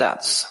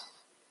limitados.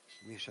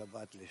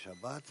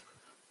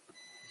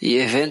 E,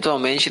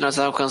 eventualmente, nós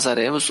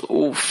alcançaremos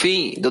o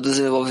fim do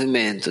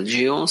desenvolvimento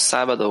de um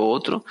sábado ao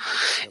outro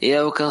e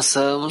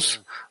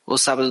alcançamos o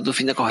sábado do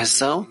fim da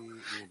correção,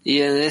 e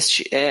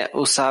este é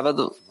o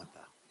sábado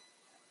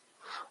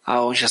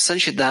onde a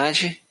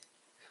santidade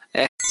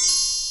é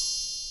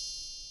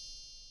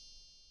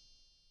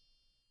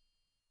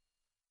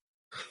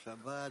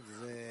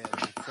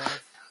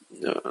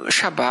o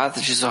Shabbat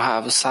de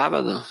Zohar, o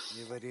sábado,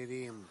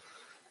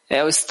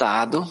 é o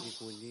estado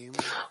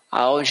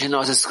onde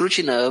nós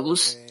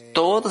escrutinamos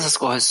todas as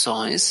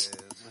correções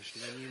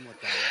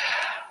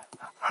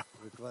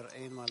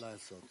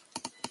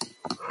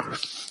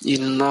e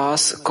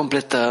nós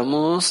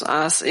completamos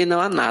e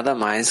não há nada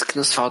mais que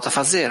nos falta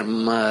fazer,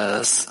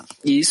 mas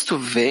isto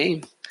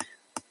vem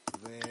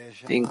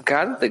em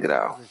cada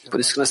degrau. Por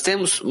isso que nós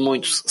temos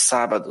muitos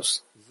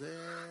sábados.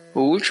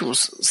 O último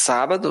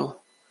sábado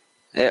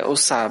é o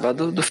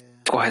sábado da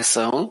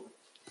correção,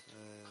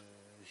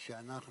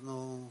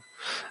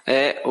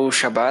 é o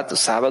Shabat, o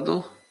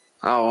sábado,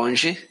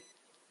 aonde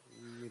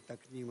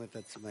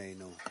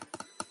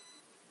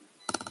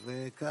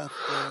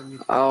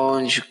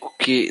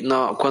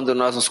quando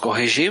nós nos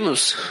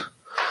corrigimos,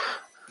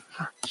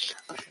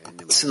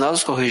 se nós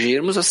nos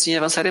corrigirmos, assim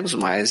avançaremos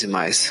mais e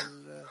mais.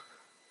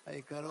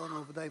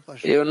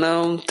 Eu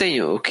não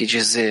tenho o que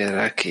dizer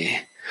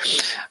aqui.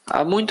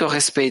 Há muito a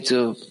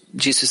respeito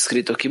disso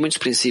escrito aqui, muitos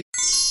princípios.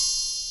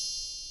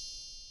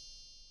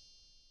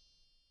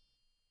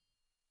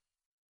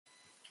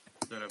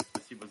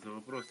 Спасибо за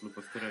вопрос, но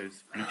постараюсь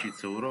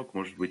включиться в урок,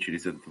 может быть,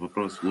 через этот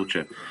вопрос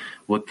лучше.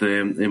 Вот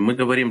мы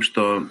говорим,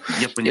 что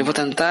я понимаю... Eu vou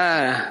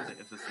tentar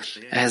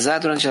rezar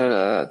durante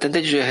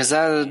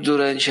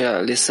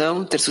a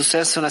lição, ter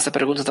sucesso nessa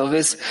pergunta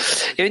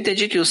talvez. Eu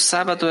entendi que o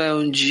sábado é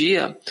um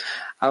dia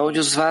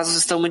onde os vasos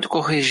estão muito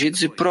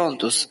corrigidos e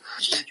prontos.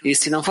 E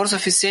se não for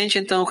suficiente,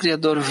 então o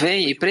Criador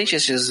vem e preenche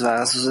estes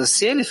vasos.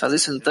 Se ele faz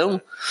isso, então,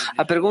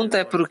 a pergunta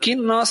é por que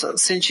nós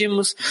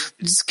sentimos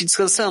que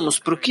descansamos?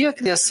 Por que a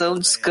criação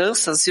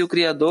descansa se o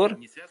Criador,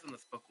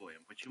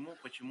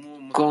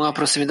 com a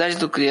proximidade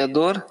do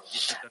Criador,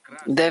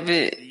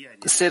 deve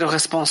ser o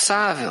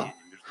responsável?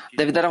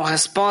 Deve dar uma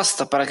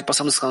resposta para que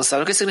possamos descansar.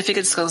 O que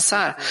significa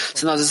descansar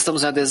se nós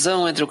estamos em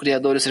adesão entre o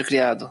Criador e o ser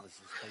criado?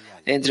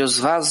 Entre os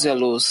vasos e a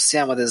luz, se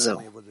há uma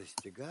adesão.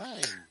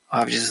 O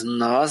Rav diz,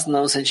 nós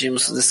não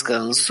sentimos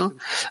descanso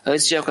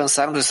antes de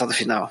alcançarmos o estado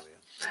final.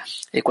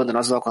 E quando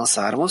nós o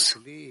alcançarmos,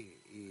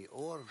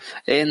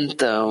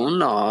 então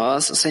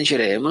nós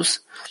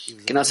sentiremos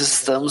que nós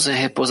estamos em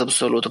repouso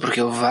absoluto,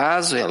 porque o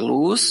vaso e a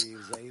luz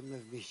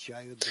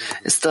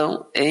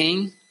estão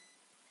em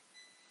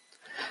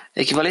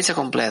equivalência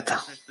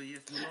completa.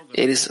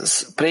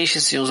 Eles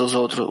preenchem-se uns aos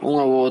outros, um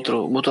ao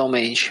outro,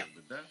 mutuamente.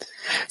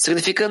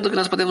 Significando que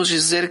nós podemos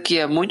dizer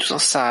que há muitos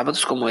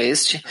sábados como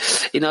este,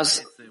 e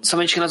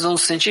somente que nós não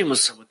nos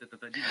sentimos,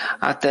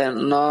 até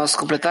nós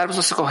completarmos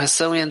nossa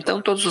correção, e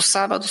então todos os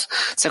sábados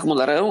se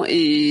acumularão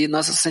e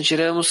nós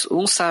sentiremos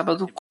um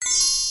sábado.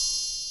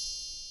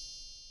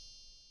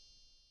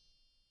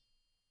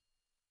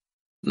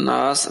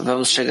 Nós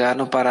vamos chegar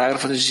no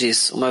parágrafo onde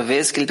diz, uma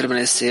vez que ele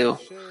permaneceu,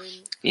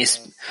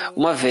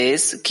 uma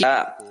vez que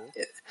há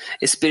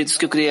espíritos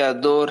que o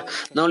Criador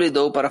não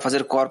lidou para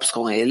fazer corpos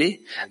com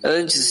ele,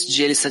 antes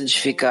de ele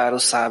santificar o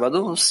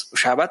sábado, o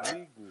Shabat,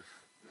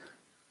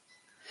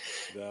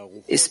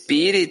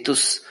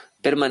 espíritos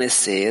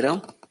permaneceram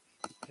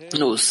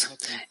nus.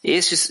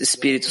 Estes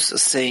espíritos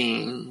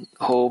sem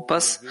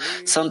roupas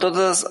são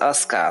todas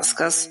as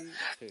cascas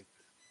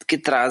que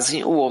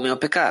trazem o homem ao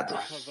pecado.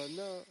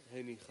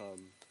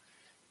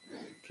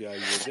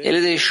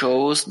 Ele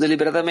deixou-os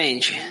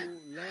deliberadamente,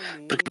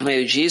 porque por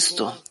meio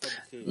disto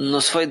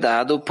nos foi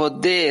dado o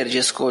poder de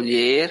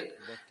escolher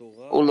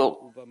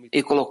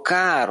e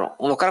colocar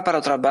um local para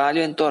o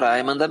trabalho em Torá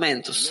e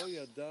mandamentos.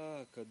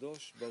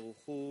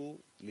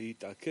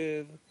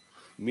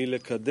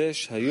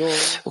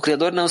 O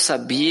Criador não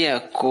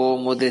sabia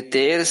como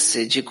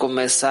deter-se de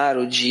começar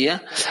o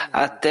dia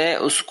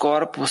até os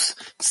corpos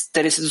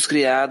terem sido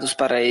criados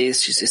para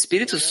estes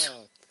espíritos?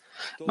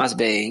 Mas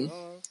bem,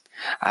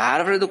 a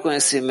árvore do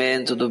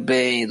conhecimento do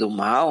bem e do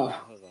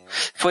mal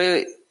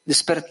foi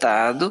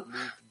despertada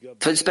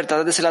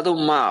desse lado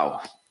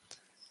mal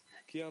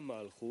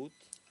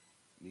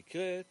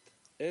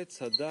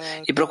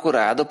e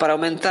procurado para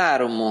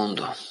aumentar o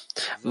mundo.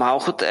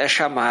 Malchut é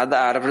chamada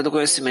a árvore do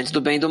conhecimento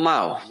do bem e do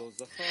mal.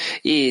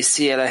 E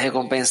se ela é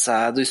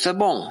recompensada, isso é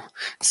bom.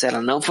 Se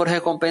ela não for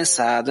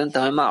recompensada,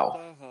 então é mal.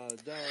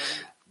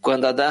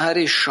 Quando Adam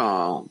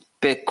Harishon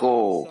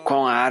pecou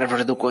com a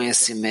árvore do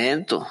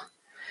conhecimento,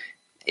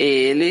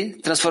 ele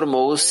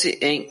transformou-se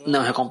em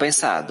não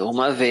recompensado,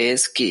 uma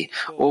vez que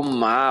o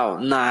mal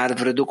na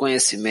árvore do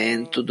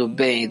conhecimento do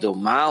bem e do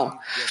mal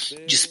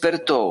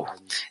despertou,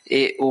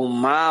 e o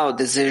mal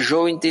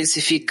desejou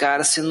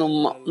intensificar-se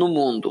no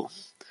mundo,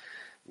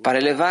 para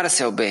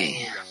elevar-se ao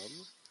bem,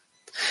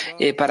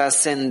 e para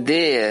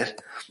ascender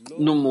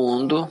no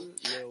mundo,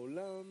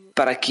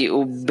 para que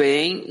o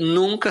bem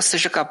nunca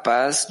seja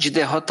capaz de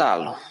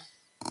derrotá-lo.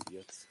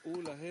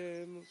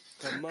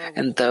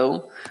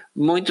 Então,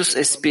 muitos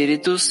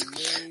espíritos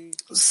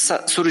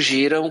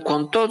surgiram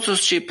com todos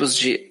os tipos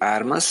de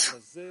armas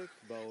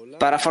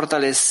para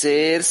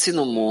fortalecer-se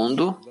no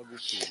mundo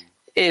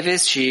e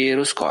vestir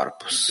os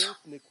corpos.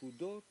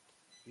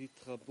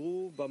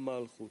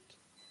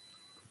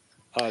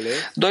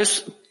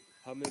 Dois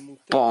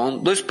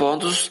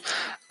pontos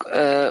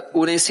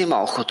unem-se em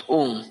Malchut.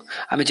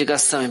 A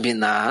mitigação em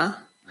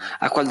Binah,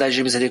 a qualidade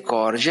de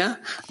misericórdia.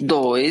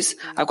 2,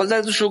 a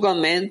qualidade do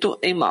julgamento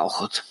em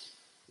Malchut.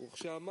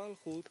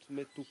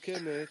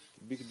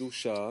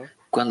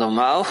 Quando o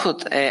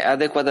Malchut é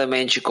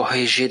adequadamente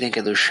corrigido em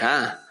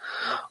Kedushá,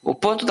 o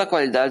ponto da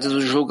qualidade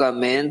do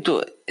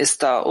julgamento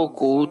está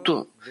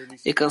oculto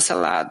e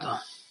cancelado.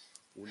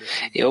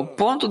 E o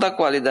ponto da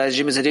qualidade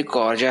de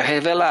misericórdia é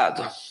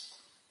revelado.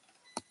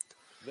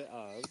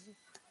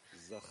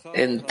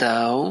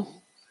 Então,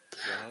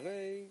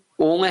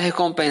 um é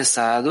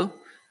recompensado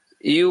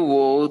e o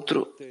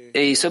outro,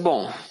 e isso é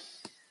bom.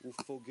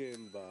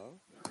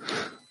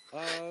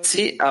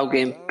 Se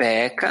alguém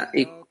peca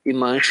e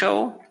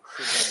mancha-o,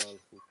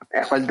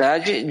 a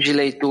qualidade de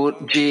leitura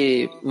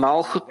de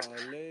Malchut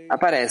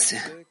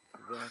aparece.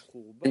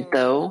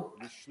 Então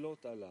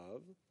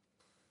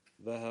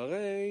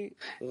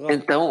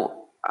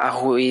a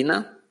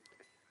ruína,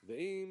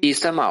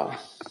 isso é mal.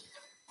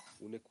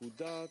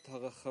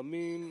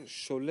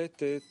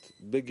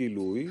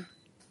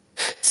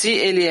 Se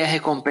ele é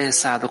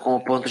recompensado com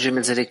o ponto de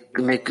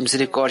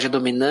misericórdia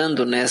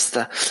dominando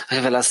nesta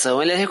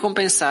revelação, ele é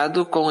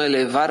recompensado com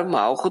elevar o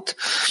Malchut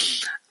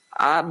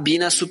à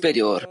Bina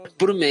superior,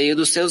 por meio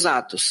dos seus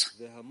atos.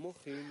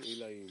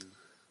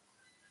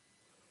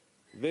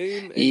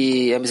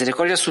 E a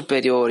misericórdia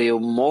superior e o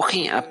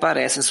Mochin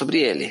aparecem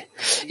sobre ele.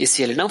 E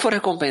se ele não for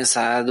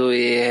recompensado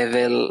e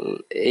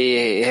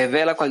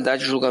revela a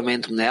qualidade de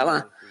julgamento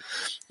nela,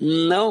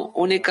 não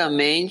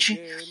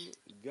unicamente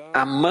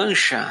a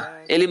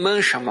mancha, ele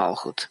mancha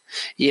Malchut,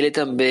 e ele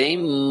também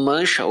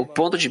mancha o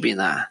ponto de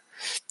Binah,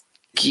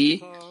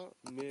 que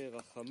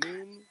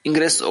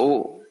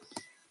ingressou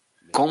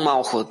com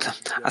Malchut,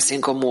 assim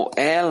como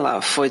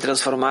ela foi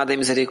transformada em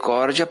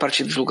misericórdia a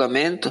partir do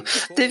julgamento,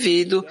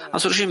 devido ao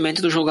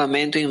surgimento do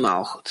julgamento em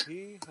Malchut,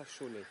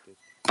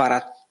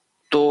 para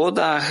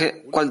toda a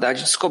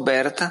qualidade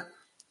descoberta,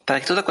 para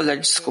que toda a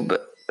qualidade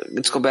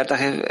descoberta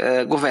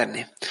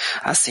governe.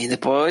 Assim,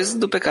 depois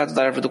do pecado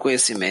da árvore do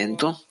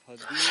conhecimento,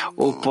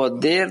 o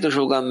poder do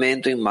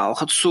julgamento em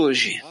Malchut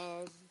surge,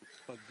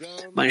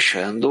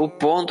 manchando o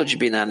ponto de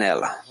Binah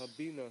nela,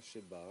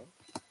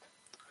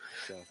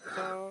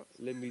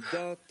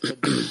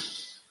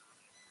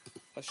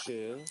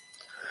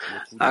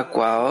 a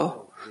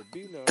qual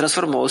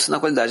transformou-se na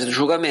qualidade do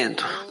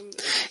julgamento.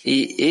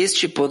 E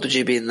este ponto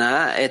de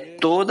Binah é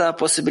toda a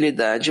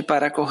possibilidade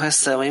para a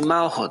correção em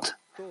Malchut.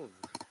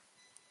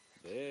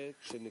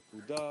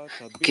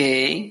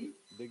 Quem,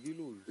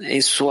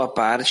 em sua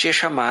parte, é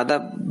chamada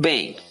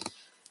bem.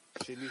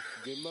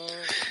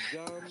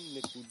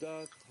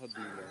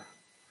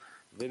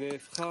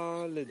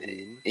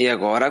 E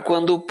agora,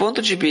 quando o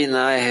ponto de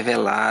Binah é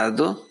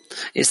revelado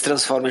e se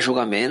transforma em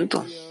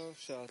julgamento,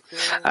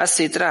 a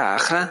Sitra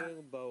Achra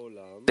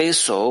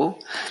pensou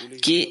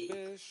que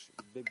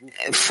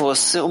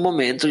fosse o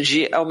momento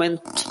de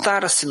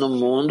aumentar-se no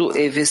mundo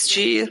e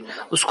vestir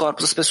os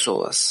corpos das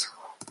pessoas.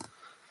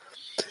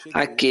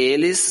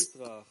 Aqueles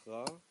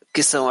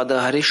que são Adam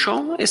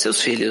Harishon e seus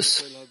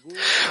filhos.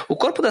 O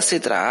corpo da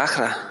Sitra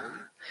Achra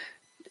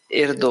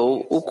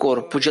herdou o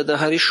corpo de Adam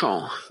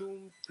Harishon.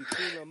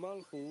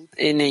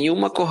 E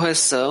nenhuma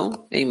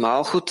correção em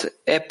Malchut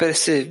é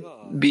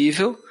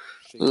percebível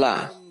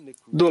lá,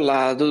 do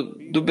lado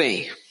do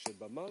bem.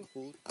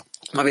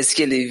 Uma vez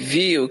que ele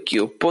viu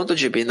que o ponto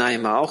de Binah em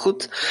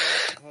Malchut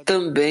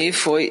também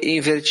foi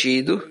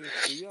invertido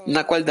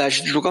na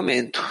qualidade de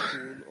julgamento.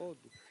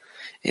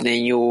 E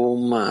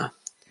nenhuma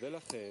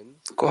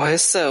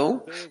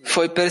correção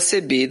foi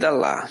percebida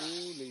lá.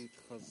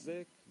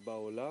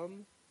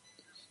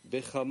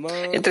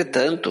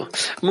 Entretanto,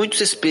 muitos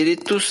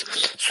espíritos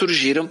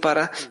surgiram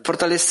para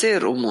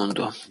fortalecer o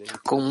mundo,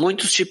 com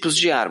muitos tipos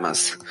de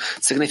armas,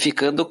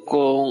 significando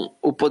com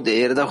o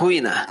poder da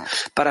ruína,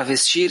 para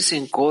vestir-se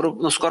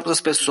nos corpos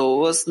das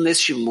pessoas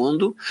neste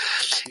mundo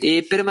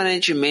e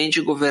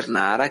permanentemente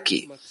governar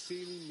aqui.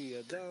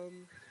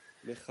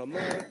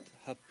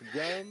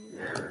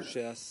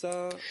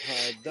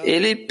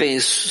 Ele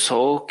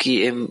pensou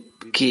que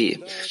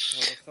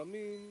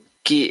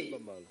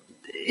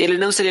ele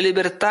não seria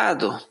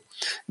libertado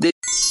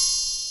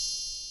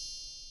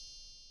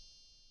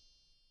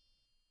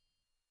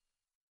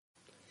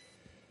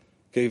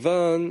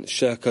כיוון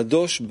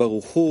שהקדוש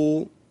ברוך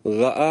הוא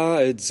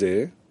ראה את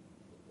זה,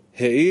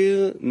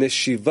 האיר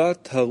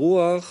נשיבת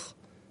הרוח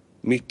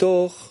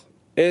מתוך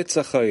עץ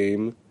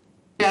החיים.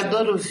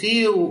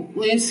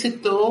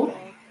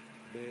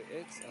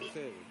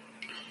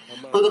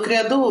 Quando o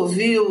Criador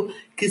viu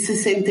que se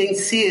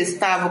sentencia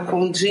estava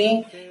com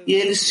Jin e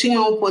eles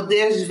tinham o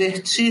poder de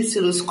vertir-se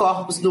nos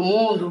corpos do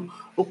mundo,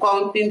 o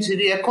qual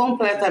impediria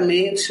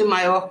completamente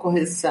maior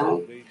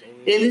correção,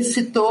 ele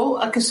incitou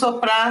a que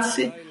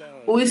soprasse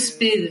o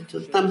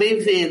espírito, também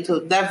vento,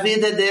 da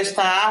vida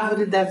desta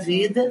árvore da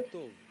vida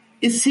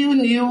e se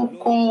uniu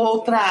com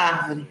outra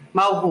árvore,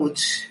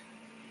 Malchut,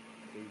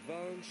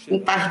 em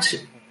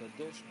parte,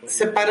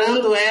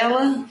 separando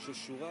ela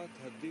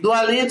do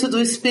alento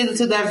do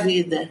espírito da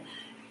vida.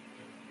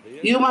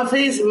 E uma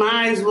vez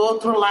mais, o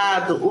outro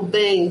lado, o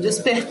bem,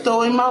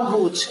 despertou em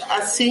Malchut,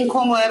 assim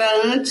como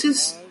era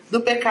antes do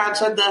pecado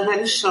de Adam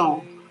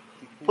Harishon.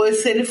 Pois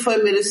se ele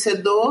foi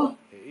merecedor,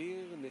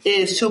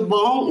 o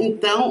bom,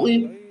 então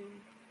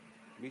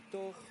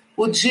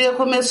o dia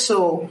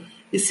começou,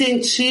 e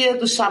sentia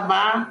do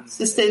Shabbat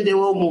se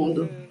estendeu ao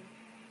mundo.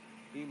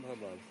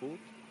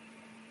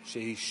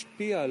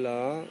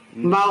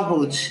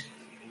 Malchut,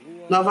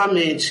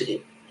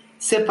 novamente,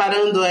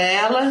 separando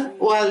ela,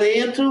 o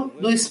alento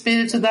do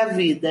espírito da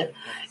vida.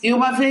 E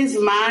uma vez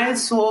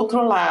mais, o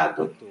outro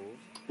lado,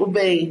 o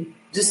bem,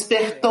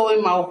 despertou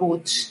em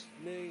Malhut,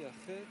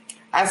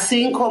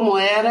 assim como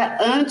era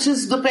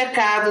antes do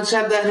pecado de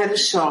Adão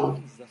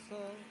Harishon.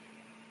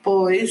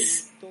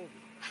 Pois,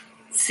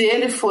 se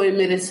ele foi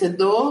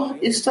merecedor,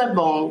 isto é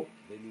bom.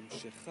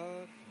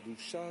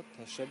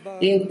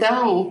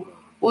 Então,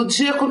 o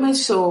dia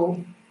começou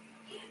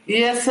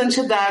e a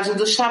santidade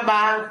do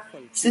Shabbat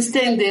se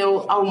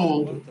estendeu ao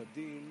mundo.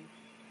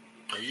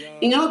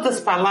 Em outras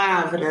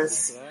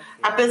palavras,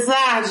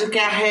 apesar de que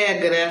a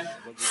regra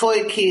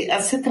foi que a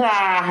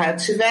Sitra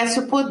tivesse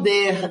o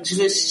poder de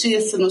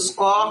vestir-se nos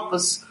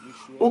corpos,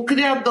 o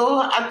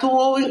Criador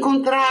atuou em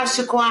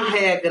contraste com a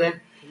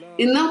regra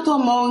e não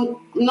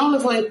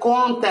levou em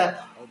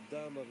conta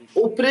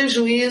o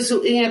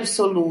prejuízo em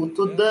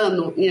absoluto, o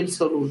dano em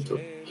absoluto.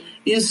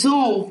 E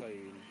Zum,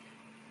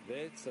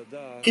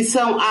 que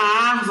são a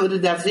árvore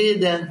da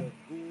vida,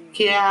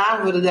 que é a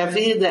árvore da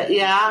vida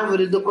e a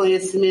árvore do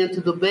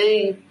conhecimento do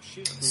bem,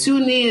 se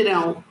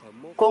uniram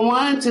como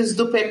antes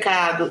do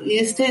pecado e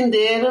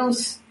estenderam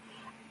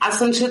a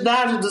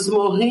santidade dos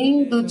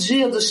morrim do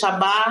dia do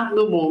Shabbat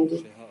no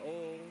mundo.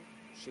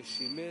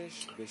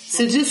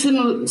 Se diz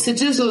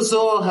no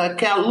Zohar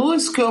que a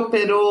luz que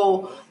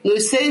operou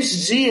nos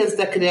 6 dias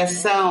da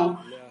criação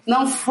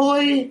não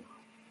foi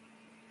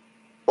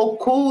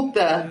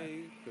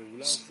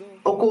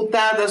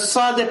ocultada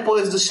só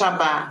depois do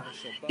Shabbat.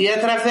 E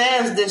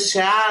através deste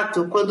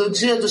ato, quando o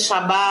dia do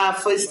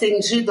Shabbat foi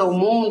estendido ao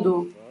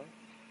mundo,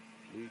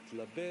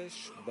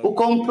 o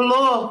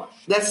complô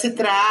da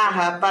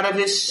Sitra para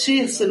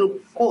vestir-se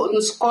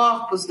nos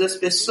corpos das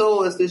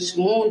pessoas deste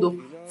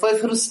mundo foi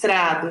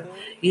frustrado,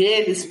 e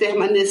eles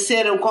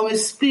permaneceram como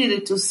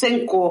espíritos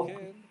sem corpo.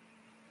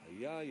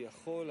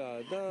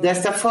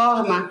 Desta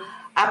forma,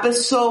 a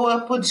pessoa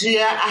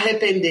podia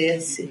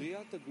arrepender-se.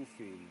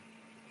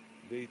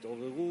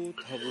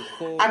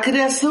 A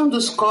criação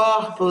dos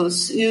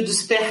corpos e o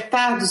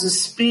despertar dos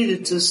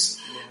espíritos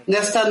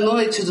nesta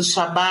noite do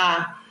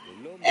Shabbat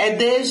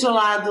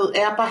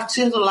é a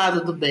partir do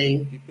lado do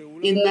bem,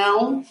 e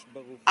não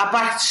a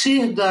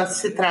partir da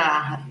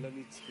Sitra,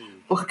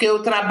 porque o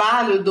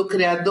trabalho do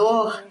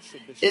Criador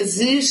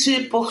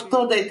existe por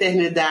toda a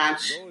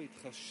eternidade.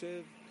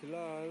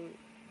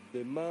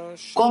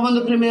 Como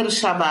no primeiro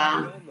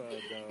Shabbat,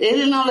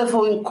 ele não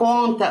levou em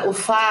conta o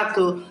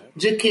fato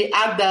de que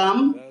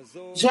Adão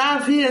já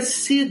havia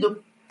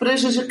sido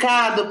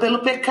prejudicado pelo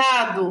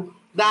pecado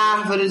da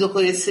árvore do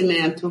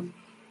conhecimento.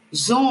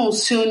 Zum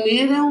se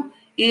uniram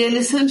e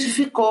ele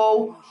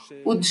santificou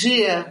o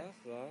dia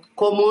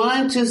como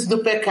antes do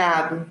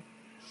pecado,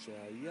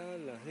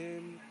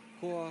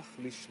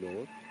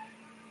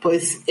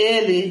 pois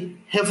ele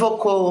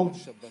revogou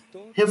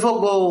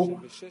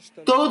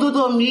todo o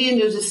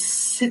domínio de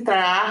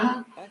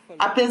Sitra,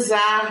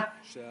 apesar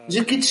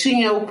de que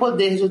tinha o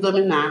poder de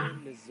dominar.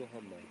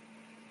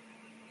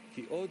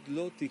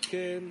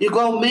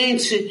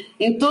 Igualmente,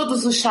 em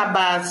todos os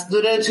Shabbats,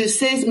 durante os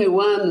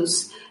 6.000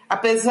 anos,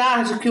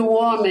 apesar de que o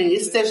homem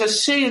esteja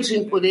cheio de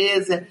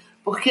impureza,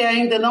 porque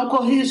ainda não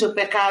corrige o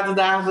pecado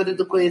da árvore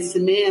do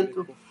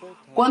conhecimento,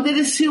 quando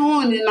ele se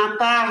une na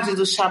tarde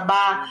do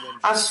Shabbat,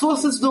 as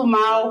forças do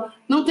mal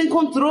não têm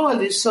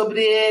controle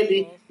sobre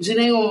ele de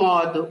nenhum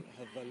modo.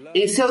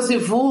 Em seu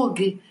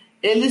zivug,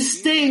 ele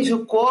estende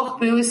o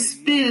corpo e o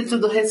espírito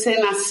do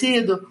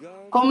recém-nascido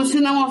como se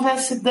não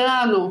houvesse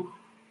dano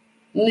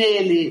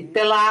nele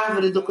pela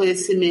árvore do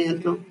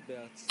conhecimento,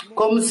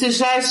 como se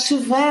já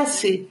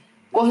estivesse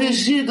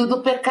corrigido do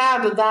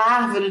pecado da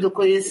árvore do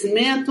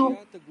conhecimento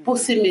por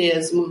si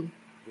mesmo.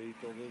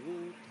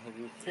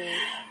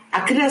 A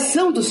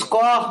criação dos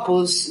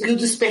corpos e o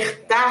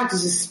despertar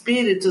dos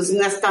espíritos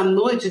nesta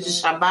noite de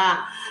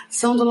Shabbat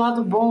são do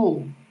lado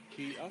bom.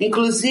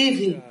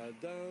 Inclusive,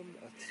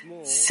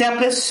 se a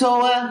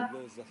pessoa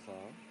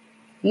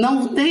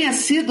não tenha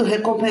sido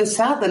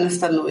recompensada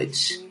nesta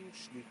noite.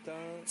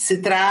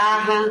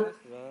 Sitra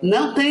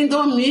não tem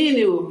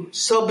domínio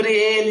sobre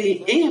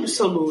ele em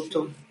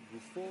absoluto.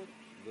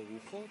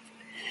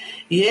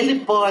 E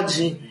ele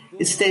pode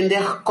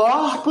estender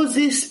corpos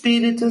e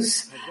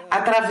espíritos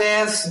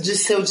através de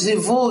seu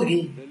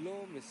zivug,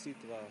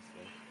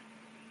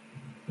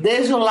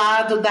 desde o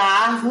lado da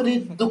árvore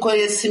do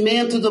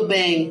conhecimento do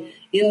bem,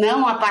 e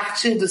não a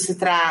partir do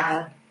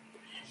Sitra.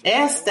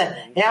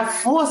 Esta é a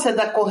força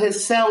da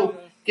correção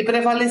que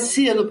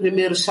prevalecia no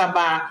primeiro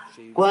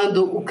Shabbat,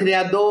 quando o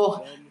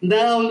Criador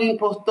não lhe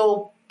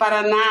importou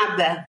para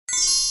nada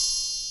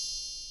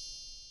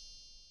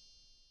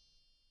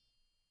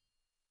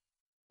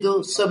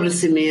sobre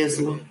si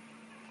mesmo.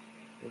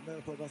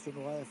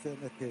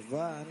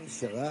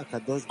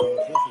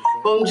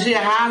 Bom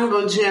dia, Rav,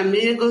 bom dia,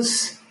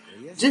 amigos.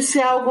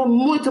 Disse algo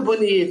muito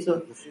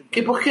bonito,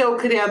 que porque o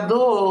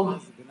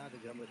Criador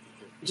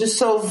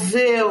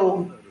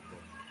dissolveu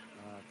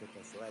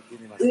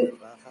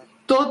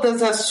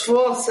todas as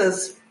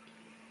forças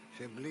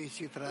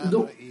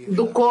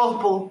do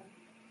corpo.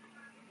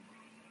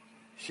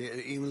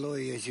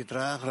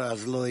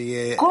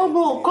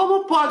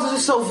 Como pode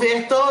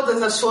dissolver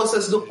todas as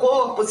forças do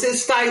corpo se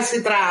está em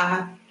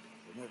Sitra?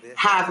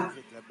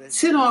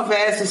 Se não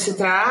houvesse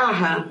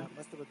Sitra,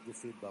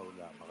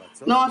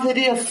 não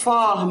haveria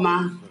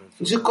forma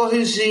de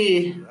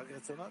corrigir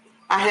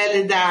a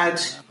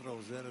realidade.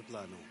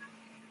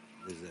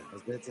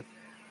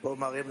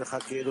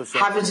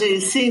 Rabi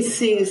diz,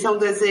 sim, são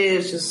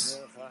desejos.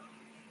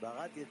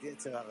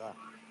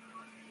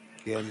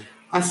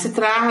 A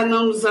Sitra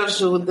não nos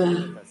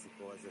ajuda.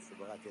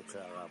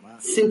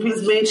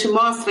 Simplesmente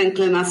mostra a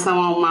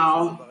inclinação ao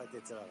mal.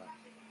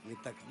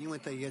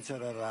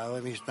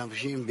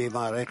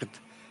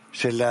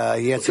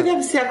 O que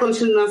deve ser a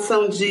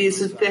continuação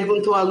disso?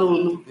 Pergunta o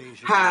aluno.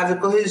 Rabi,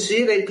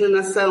 corrigir a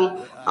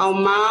inclinação ao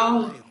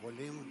mal.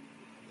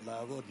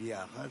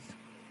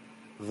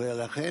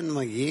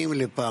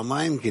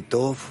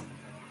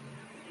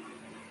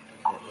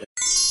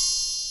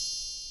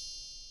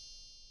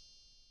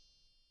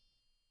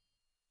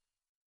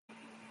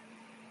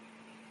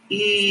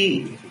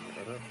 E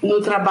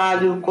no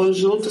trabalho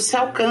conjunto se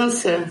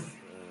alcança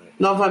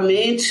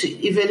novamente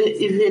e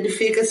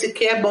verifica-se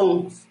que é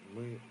bom.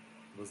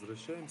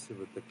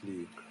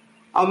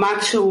 Ao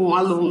Mate 1,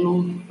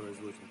 aluno.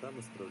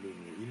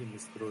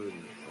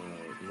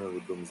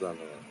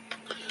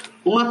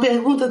 Uma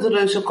pergunta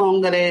durante o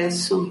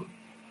congresso.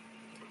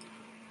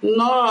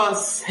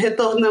 Nós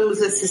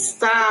retornamos a esse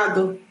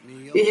estado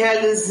e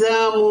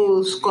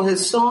realizamos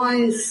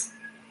correções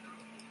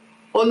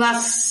ou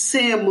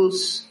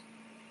nascemos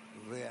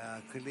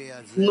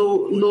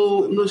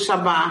no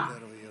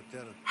Shabbat?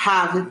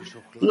 Rav,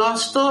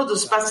 nós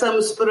todos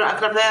passamos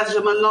através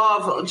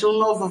de um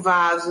novo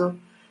vaso.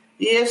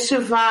 E este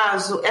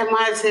vaso é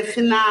mais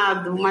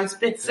refinado, mais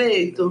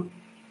perfeito,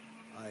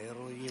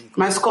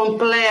 mais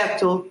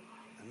completo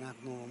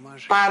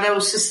para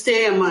o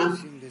sistema,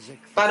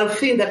 para o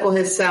fim da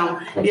correção.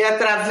 E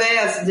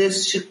através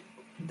deste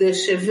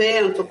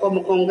evento,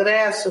 como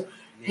congresso,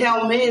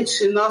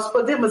 realmente nós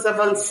podemos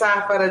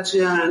avançar para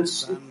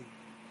diante.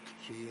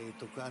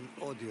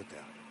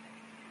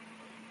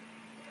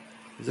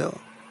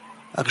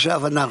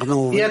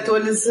 E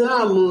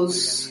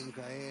atualizamos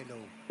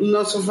o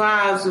nosso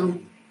vaso.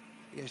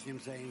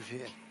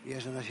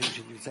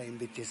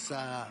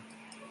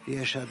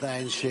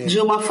 De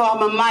uma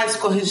forma mais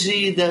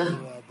corrigida.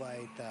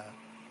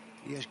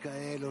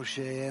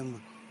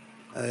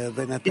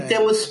 E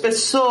temos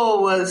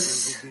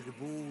pessoas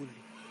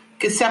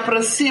que se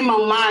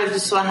aproximam mais de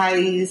sua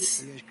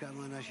raiz.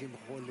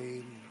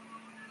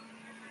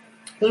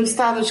 Num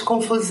estado de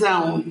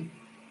confusão.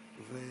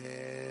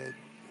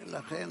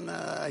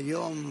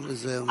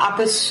 Há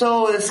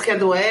pessoas que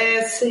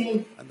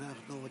adoecem.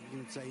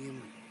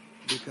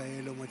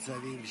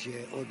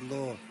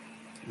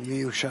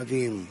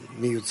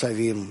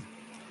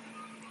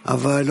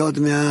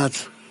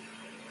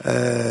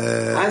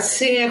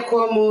 Assim é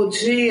como o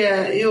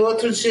dia e o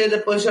outro dia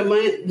depois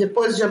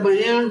de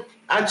amanhã,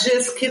 há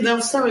dias que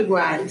não são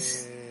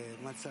iguais.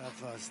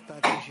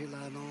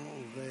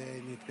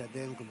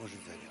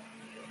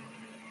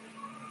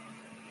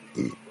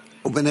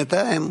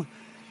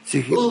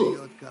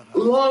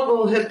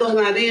 Logo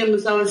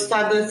retornaremos ao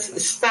estado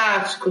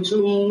estático de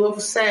um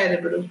novo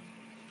cérebro.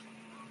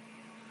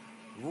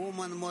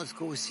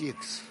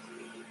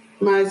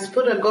 Mas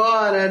por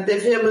agora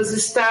devemos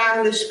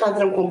estar neste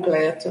padrão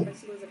completo.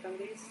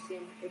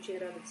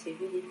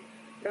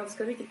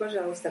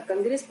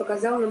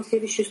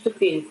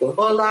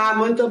 Olá,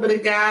 muito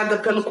obrigada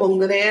pelo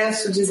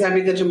congresso, diz a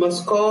amiga de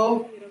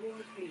Moscou.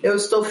 Eu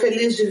estou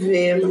feliz de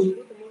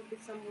vê-lo.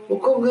 O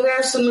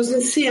congresso nos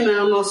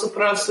ensina o nosso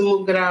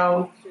próximo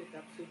grau.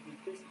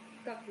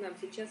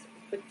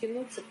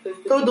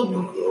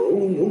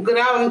 O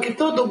grau em que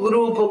todo o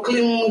grupo, o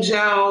clima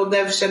mundial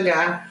deve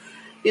chegar.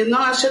 E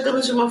nós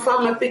chegamos de uma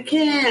forma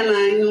pequena,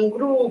 em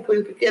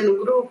pequeno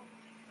grupo.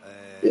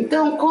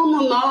 Então,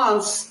 como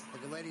nós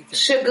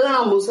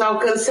chegamos a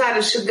alcançar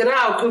este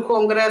grau que o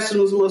Congresso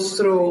nos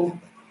mostrou?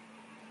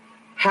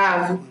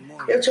 Rav,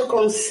 eu te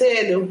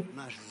aconselho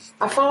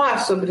a falar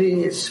sobre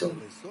isso.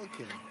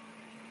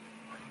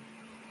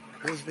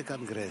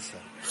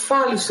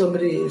 Fale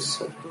sobre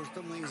isso.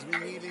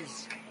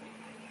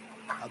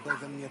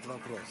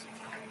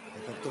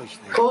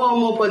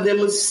 Como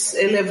podemos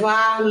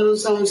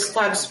elevar-nos a um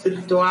estado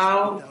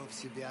espiritual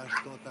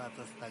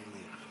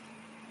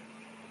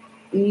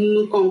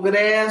no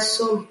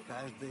Congresso?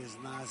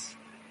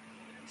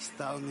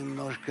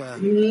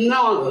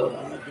 Não,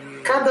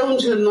 cada um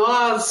de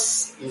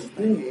nós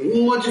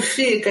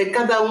modifica e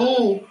cada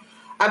um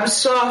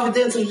absorve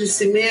dentro de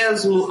si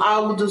mesmo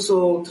algo dos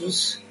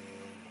outros.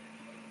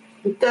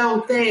 Então,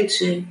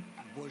 tente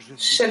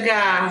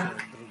chegar,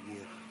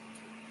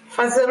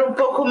 fazer um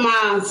pouco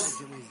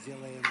mais,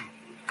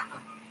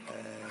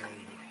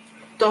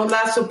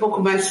 tornar-se um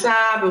pouco mais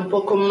sábio, um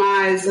pouco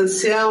mais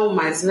ancião,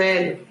 mais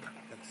velho,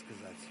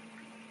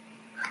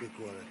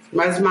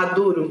 mais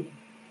maduro.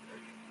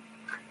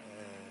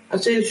 A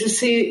gente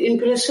se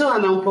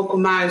impressiona um pouco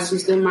mais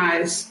dos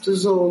demais,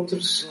 dos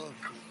outros.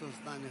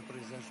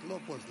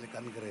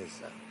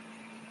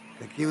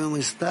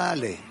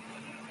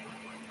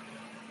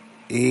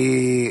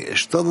 И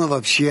что мы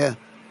вообще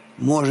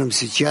можем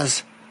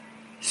сейчас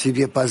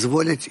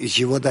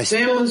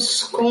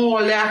Vemos com um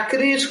olhar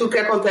crítico o que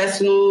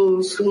acontece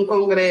no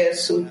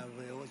Congresso,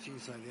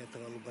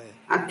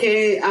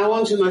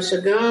 aonde nós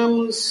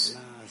chegamos,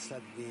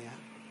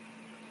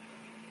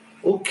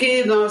 o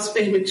que nós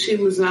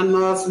permitimos a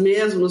nós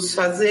mesmos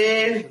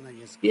fazer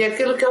e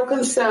aquilo que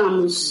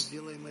alcançamos.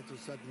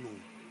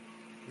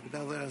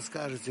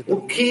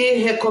 O que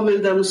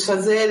recomendamos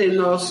fazer em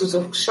nossos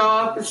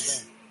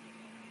workshops.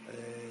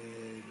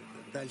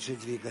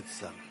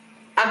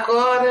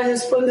 Agora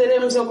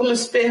responderemos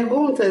algumas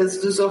perguntas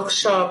dos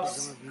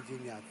workshops.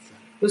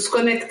 Nos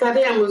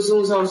conectaremos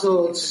uns aos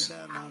outros.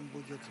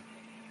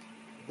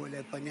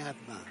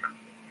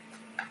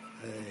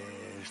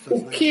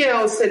 O que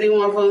seria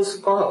um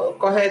avanço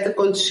correto e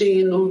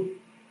contínuo?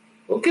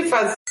 O que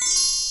fazer?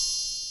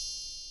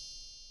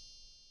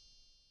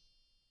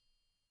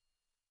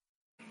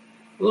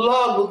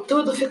 Logo,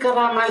 tudo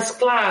ficará mais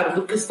claro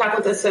do que está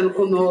acontecendo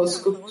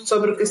conosco,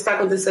 sobre o que está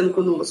acontecendo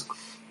conosco.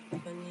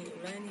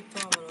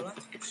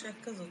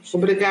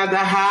 Obrigada,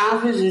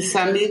 Ravi, disse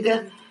a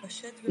amiga.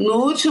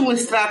 No último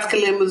extrato que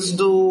lemos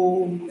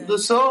do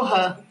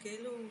Zohar,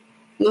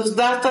 nos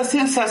dá a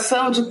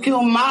sensação de que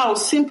o mal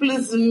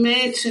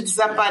simplesmente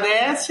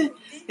desaparece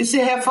e se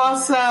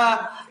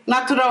reforça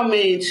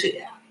naturalmente.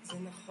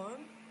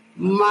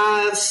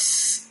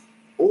 Mas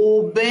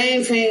o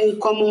bem vem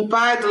como um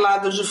pai do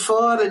lado de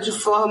fora, de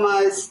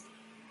forma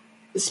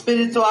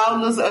espiritual,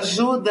 nos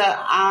ajuda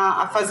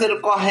a fazer o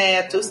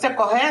correto. Isso é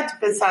correto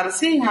pensar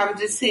assim? Ravi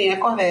disse sim, é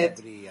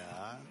correto.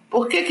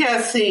 Por que é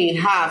assim,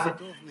 Ravi?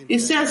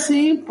 Isso é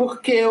assim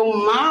porque o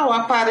mal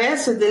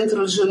aparece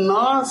dentro de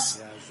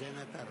nós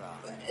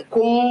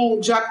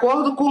de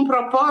acordo com o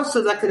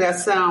propósito da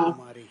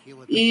criação.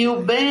 E o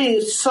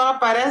bem só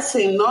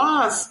aparece em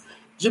nós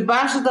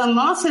debaixo da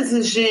nossa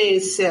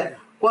exigência,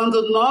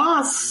 quando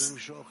nós,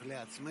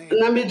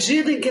 na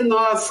medida em que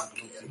nós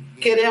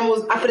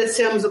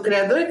apreciamos o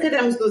Criador e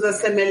queremos nos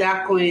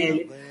assemelhar com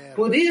Ele.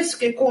 Por isso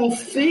que com o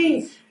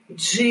fim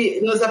de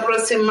nos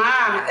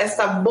aproximar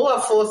essa boa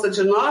força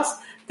de nós,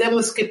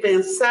 temos que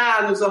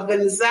pensar, nos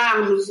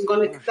organizarmos, nos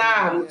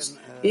conectarmos.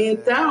 E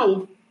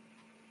então,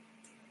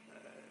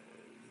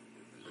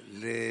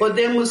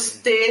 podemos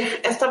ter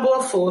essa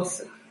boa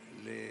força.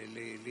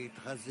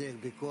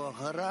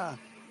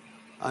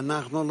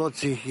 אנחנו לא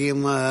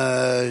צריכים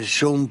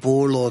שום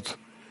פעולות,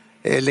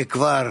 אלה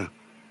כבר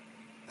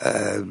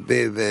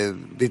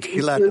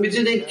בתחילת. Na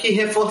medida em que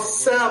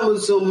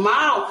reforçamos o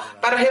mal,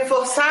 para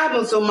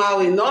reforçarmos o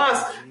mal em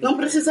nós, não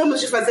precisamos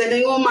de fazer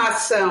nenhuma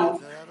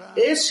ação.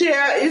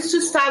 Isso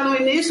está no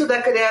início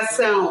da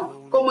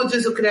criação. Como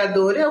diz o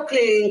Criador, eu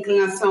criei a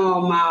inclinação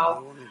ao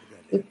mal.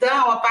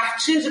 Então, a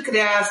partir de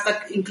criar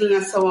esta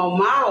inclinação ao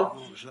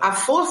mal, a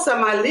força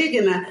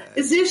maligna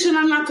existe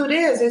na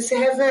natureza e se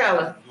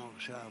revela.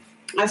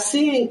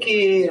 Assim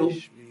que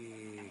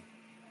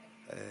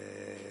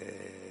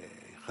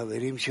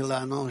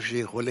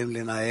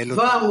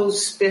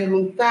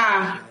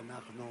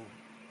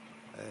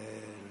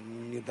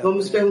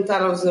vamos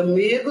perguntar aos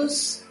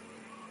amigos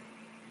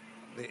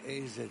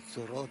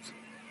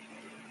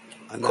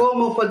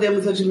como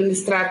podemos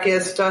administrar aqui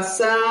a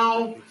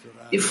situação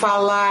e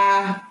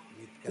falar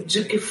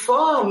de que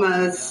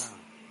formas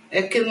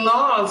é que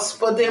nós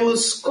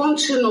podemos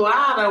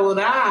continuar a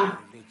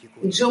orar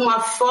de uma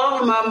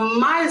forma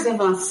mais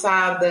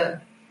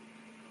avançada,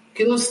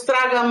 que nos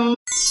traga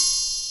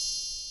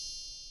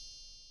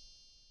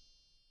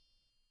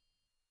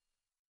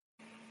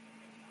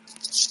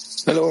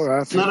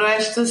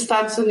Noroeste dos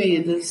Estados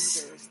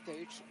Unidos.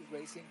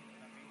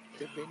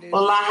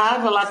 Olá,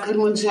 Rav, olá, Cri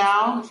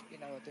Mundial.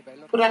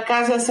 Por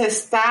acaso essa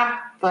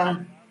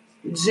etapa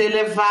de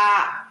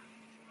elevar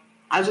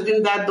a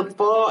divindade do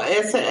pó,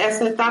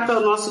 essa etapa é o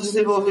nosso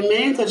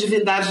desenvolvimento, a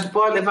divindade do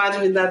pó, levar a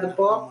divindade do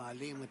pó?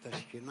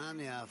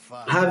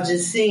 Rav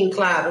diz sim,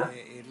 claro.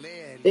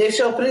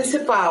 Este é o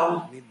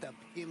principal.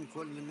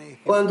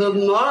 Quando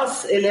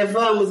nós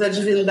elevamos a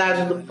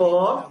divindade do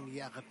pó,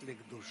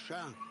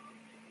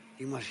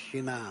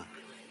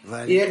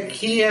 e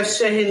aqui a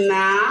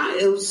Shekhinah,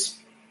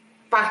 as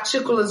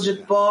partículas de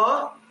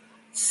pó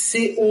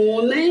se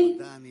unem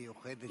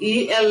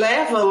e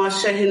elevam a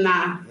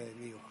Shekhinah.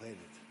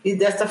 E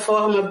dessa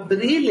forma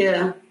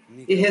brilha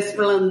e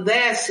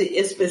resplandece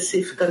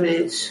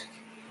especificamente.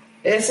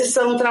 Esses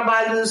são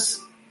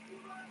trabalhos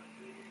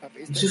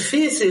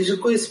difíceis, de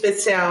cunho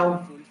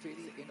especial.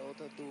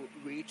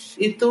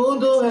 E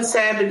tudo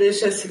recebe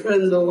deste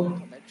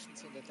esplendor.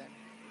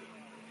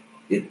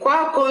 E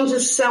qual a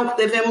condição que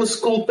devemos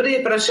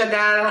cumprir para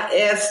chegar a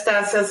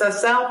esta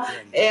sensação?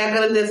 É a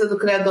grandeza do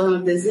Criador na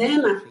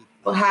dezena?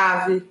 O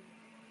Ravi,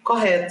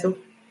 correto.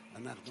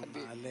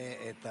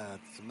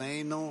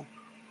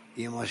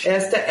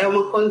 Esta é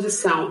uma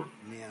condição.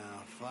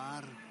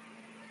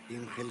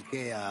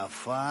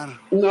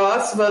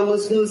 Nós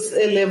vamos nos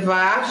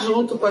elevar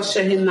junto com a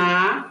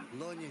Shekhinah,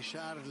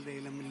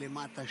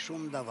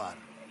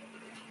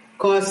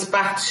 com as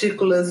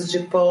partículas de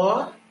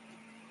pó,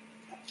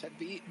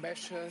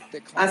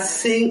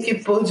 assim que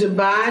por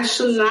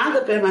debaixo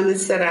nada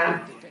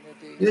permanecerá.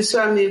 Disse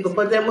o amigo,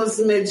 podemos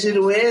medir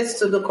o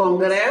êxito do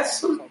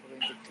Congresso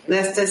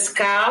nesta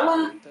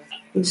escala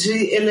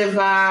de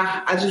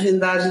elevar a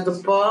divindade do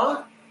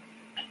pó,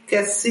 que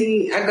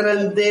assim a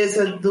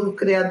grandeza do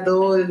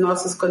Criador e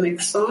nossas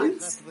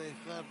conexões?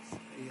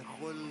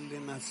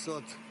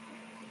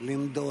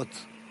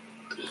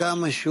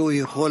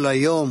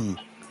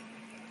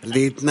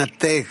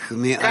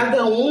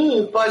 Cada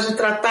um pode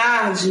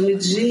tratar de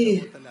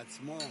medir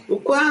o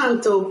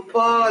quanto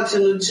pode,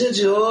 no dia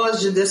de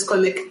hoje,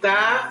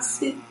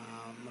 desconectar-se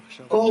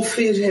com o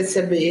fim de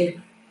receber.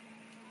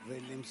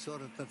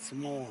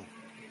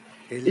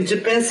 E de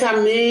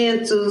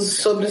pensamentos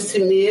sobre si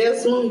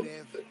mesmo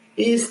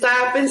e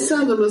estar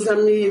pensando nos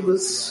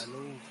amigos.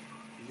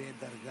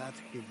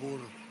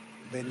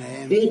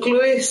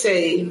 Incluir-se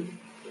aí.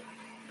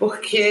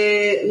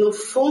 Porque, no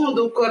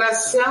fundo, o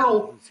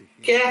coração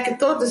quer que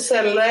todos se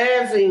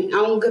elevem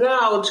a um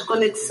grau de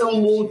conexão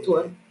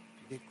mútua.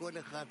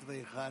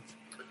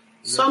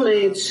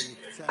 Somente.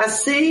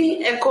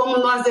 Assim é como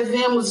nós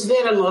devemos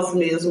ver a nós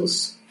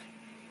mesmos.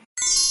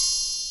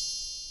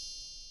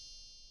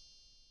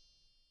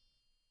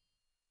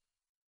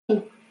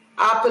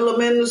 Há pelo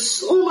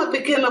menos uma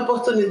pequena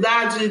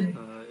oportunidade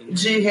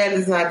de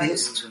realizar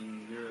isto.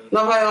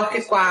 Nova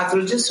York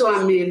 4, disse o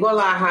amigo,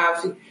 olá,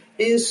 Ravi.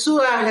 Em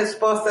sua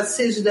resposta à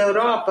CID da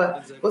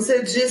Europa,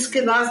 você diz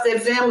que nós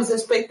devemos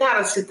respeitar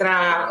o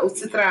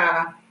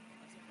Sitra.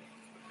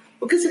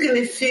 O que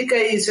significa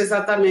isso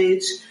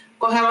exatamente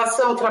com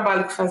relação ao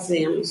trabalho que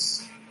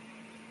fazemos?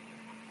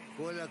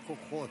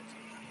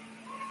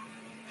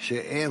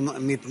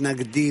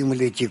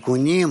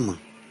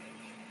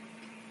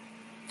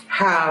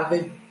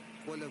 Ravi,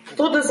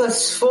 todas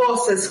as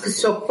forças que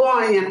se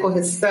opõem à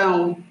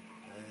correção,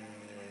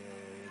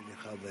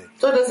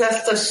 todas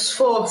estas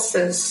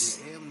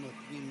forças,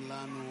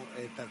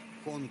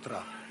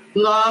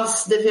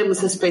 nós devemos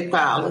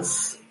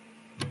respeitá-las,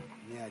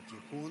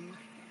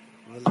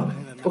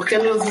 porque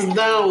nos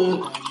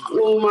dão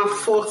uma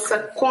força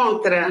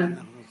contra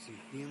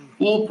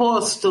um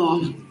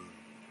posto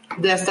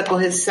desta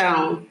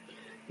correção.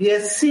 E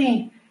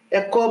assim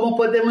é como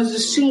podemos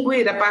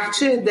distinguir a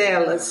partir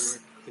delas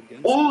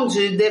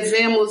onde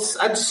devemos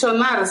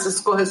adicionar essas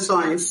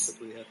correções.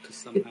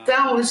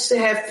 Então, isso se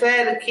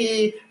refere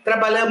que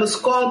trabalhamos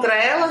contra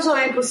elas ou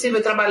é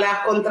impossível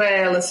trabalhar contra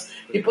elas?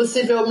 E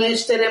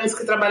possivelmente teremos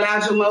que trabalhar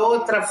de uma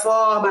outra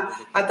forma,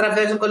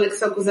 através da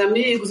conexão com os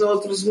amigos,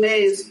 outros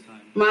meios,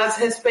 mas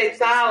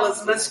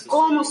respeitá-las. Mas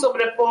como nos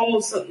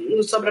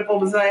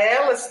sobrepomos a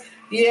elas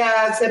e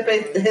as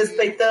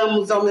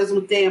respeitamos ao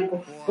mesmo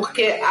tempo?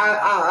 Porque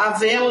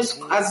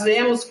as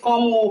vemos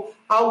como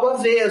algo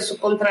avesso,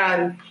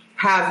 contrário.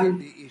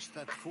 Ravi,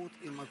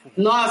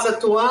 nós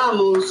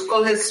atuamos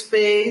com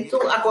respeito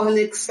à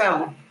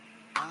conexão,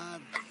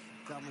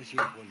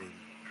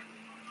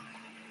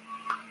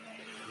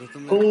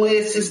 com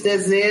esses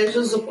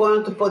desejos o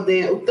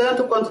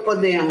tanto quanto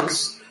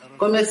podemos.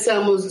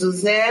 Começamos do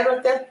zero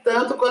até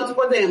tanto quanto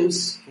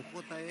podemos.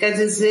 Quer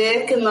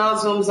dizer que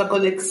nós vamos à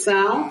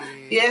conexão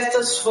e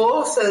estas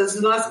forças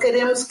nós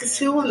queremos que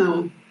se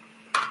unam.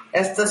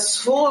 Estas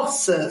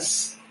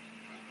forças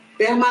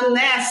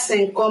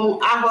permanecem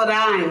como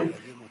Ahoraim,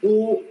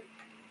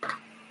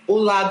 o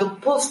lado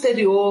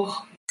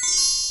posterior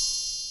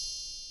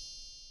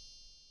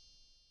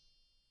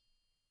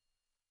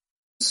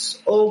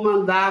ou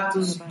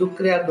mandatos do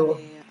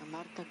Criador.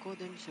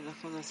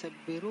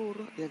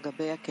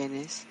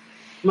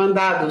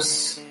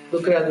 Mandados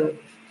do Criador.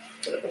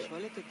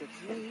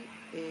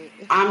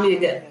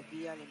 Amiga,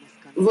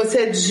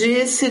 você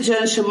disse de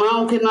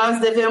antemão que nós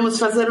devemos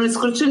fazer um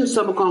escrutínio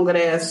sobre o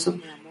Congresso.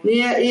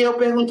 E eu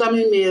pergunto a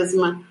mim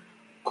mesma,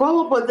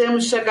 como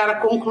podemos chegar a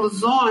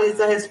conclusões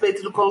a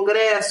respeito do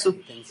Congresso?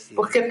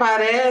 Porque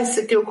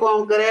parece que o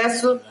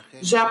Congresso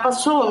já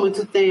passou há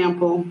muito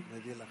tempo.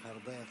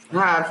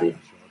 Ravi,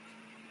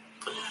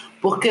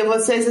 porque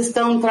vocês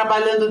estão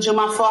trabalhando de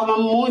uma forma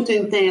muito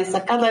intensa.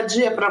 Cada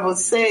dia para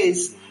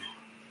vocês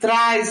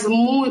traz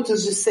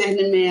muitos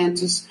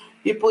discernimentos.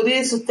 E por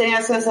isso tem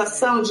a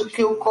sensação de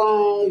que o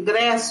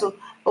Congresso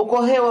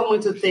ocorreu há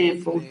muito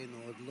tempo.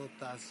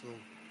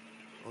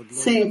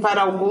 Sim,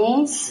 para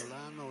alguns.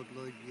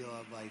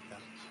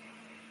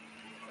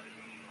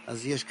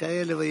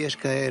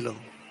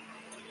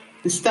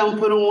 Estão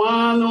por um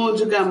ano,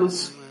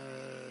 digamos.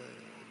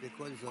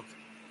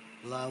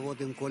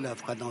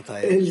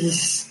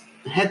 Eles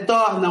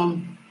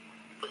retornam.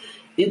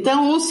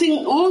 Então, uns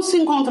se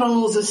encontram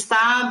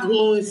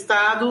num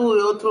estado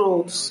e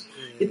outros.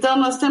 Então,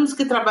 nós temos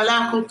que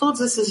trabalhar com todos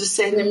esses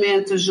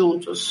discernimentos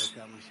juntos.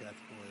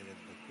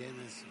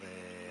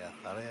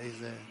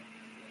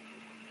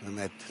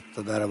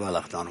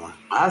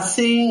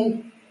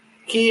 Assim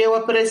que eu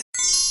aprecio.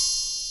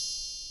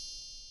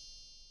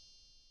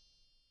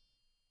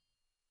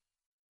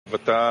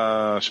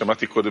 ואתה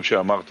שמעתי קודם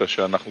שאמרת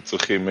שאנחנו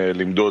צריכים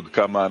למדוד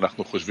כמה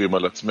אנחנו חושבים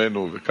על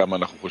עצמנו וכמה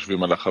אנחנו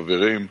חושבים על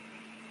החברים.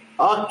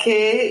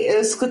 Ok, eu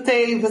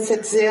escutei você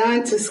dizer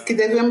antes que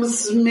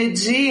devemos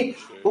medir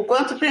o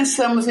quanto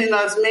pensamos em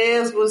nós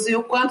mesmos e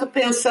o quanto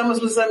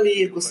pensamos nos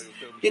amigos.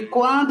 E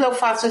quando eu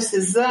faço esse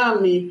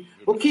exame,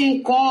 o que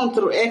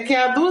encontro é que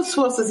há duas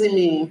forças em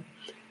mim.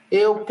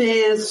 Eu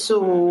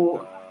penso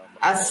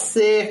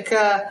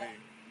acerca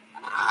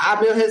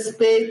a meu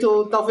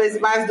respeito, talvez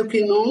mais do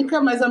que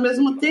nunca, mas ao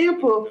mesmo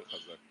tempo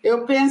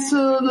eu penso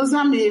nos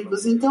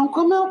amigos. Então,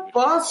 como eu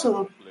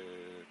posso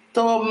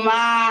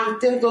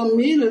ter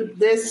domínio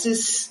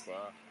desses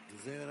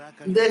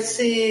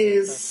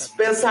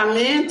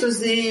pensamentos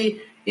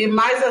e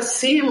mais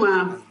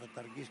acima,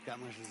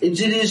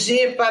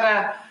 dirigir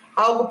para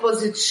algo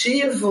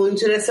positivo em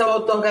direção ao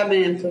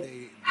otorgamento?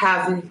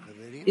 Ravi,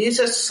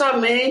 isso é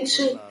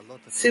somente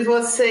se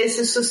vocês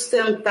se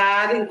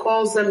sustentarem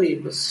com os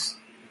amigos.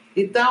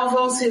 Então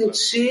vão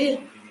sentir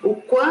o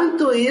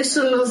quanto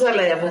isso nos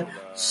eleva.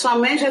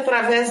 Somente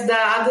através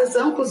da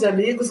adesão com os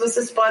amigos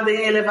vocês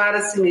podem elevar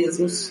a si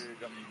mesmos.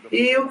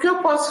 E o que eu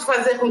posso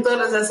fazer com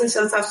todas essas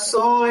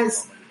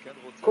sensações,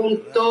 com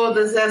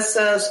todas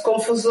essas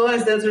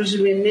confusões dentro de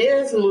mim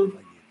mesmo?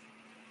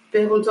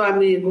 Pergunta o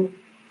amigo.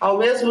 Ao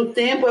mesmo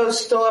tempo eu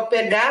estou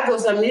apegado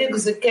aos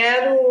amigos e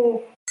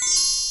quero...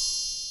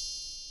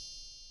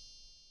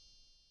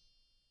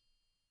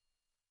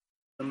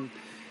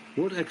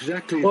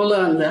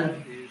 Holanda.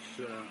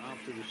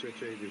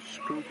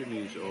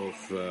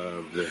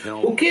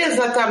 O que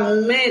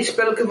exatamente,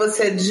 pelo que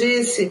você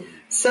disse,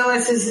 são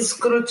esses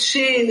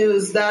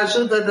escrutínios da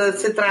ajuda da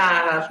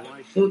Citraha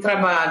no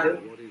trabalho?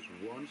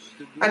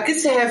 A que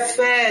se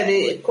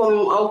refere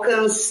com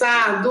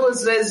alcançar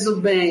 2 vezes o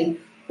bem?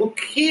 O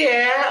que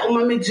é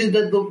uma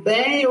medida do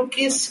bem? O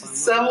que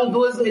são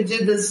 2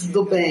 medidas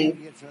do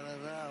bem?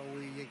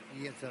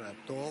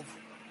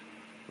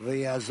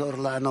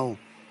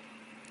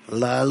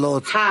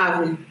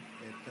 Ravi,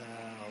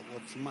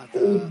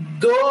 o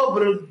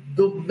dobro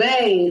do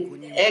bem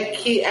é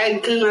que a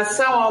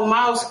inclinação ao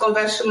mal se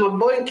converte em uma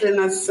boa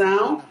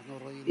inclinação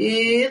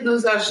e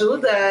nos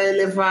ajuda a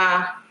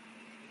elevar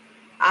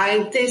a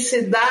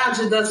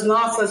intensidade das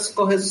nossas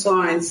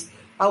correções,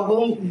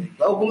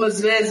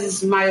 algumas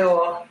vezes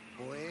maior.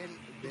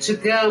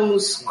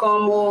 Digamos,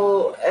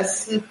 como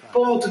esse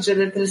ponto de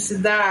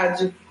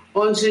eletricidade,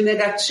 onde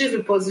negativo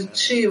e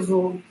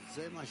positivo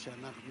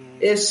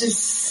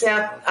estes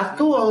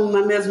atuam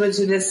na mesma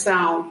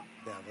direção.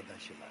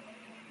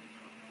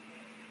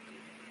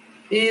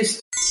 Isso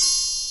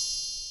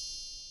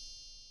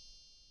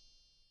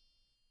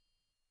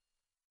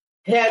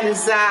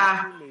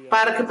realizar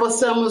para que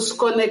possamos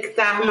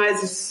conectar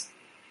mais.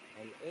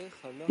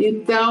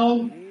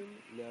 Então,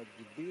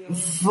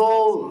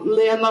 vou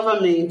ler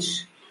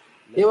novamente.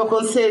 Eu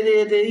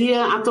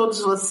aconselharia a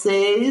todos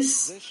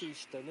vocês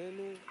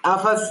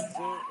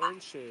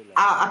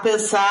a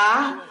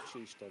pensar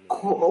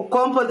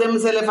como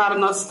podemos elevar o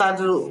nosso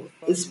estado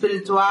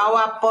espiritual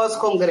após o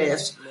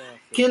congresso.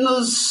 Que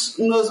nos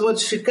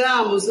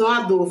modificamos, não há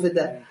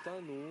dúvida.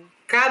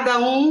 Cada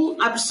um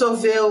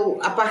absorveu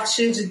a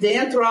partir de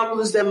dentro algo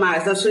dos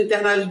demais, da sua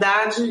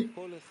internalidade,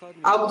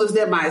 algo dos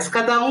demais.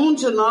 Cada um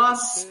de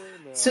nós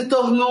se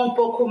tornou um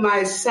pouco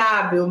mais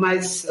sábio,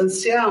 mais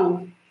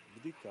ancião,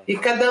 e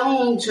cada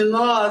um de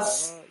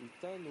nós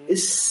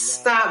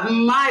está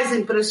mais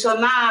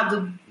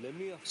impressionado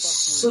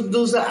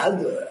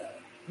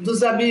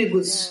dos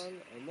amigos,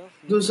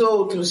 dos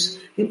outros.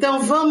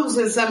 Então vamos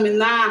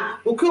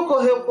examinar o que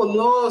ocorreu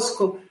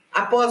conosco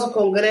após o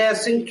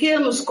congresso, em que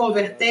nos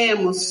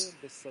convertemos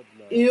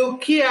e o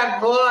que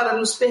agora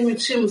nos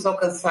permitimos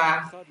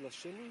alcançar.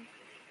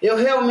 Eu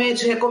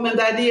realmente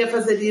recomendaria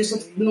fazer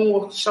isso num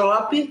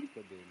workshop,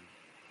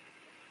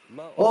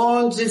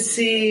 onde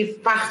se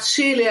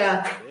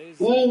partilha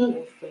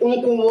um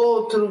com o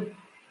outro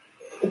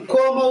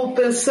como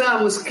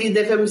pensamos que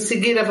devemos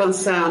seguir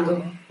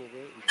avançando,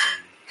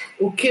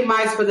 o que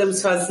mais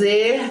podemos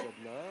fazer,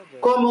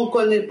 como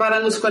para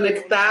nos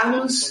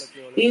conectarmos.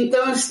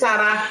 Então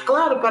estará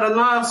claro para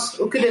nós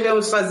o que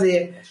devemos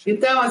fazer.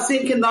 Então,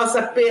 assim que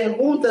nossa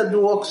pergunta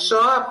do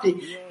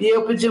workshop, e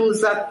eu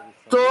pedimos a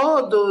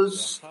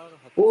todos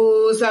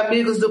os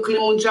amigos do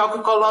Clima Mundial que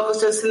colocam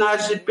seus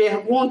sinais de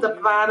pergunta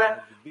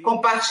para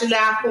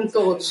compartilhar com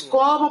todos.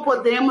 Como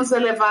podemos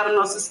elevar o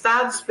nosso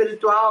estado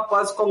espiritual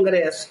após o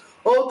congresso?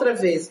 Outra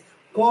vez,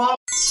 como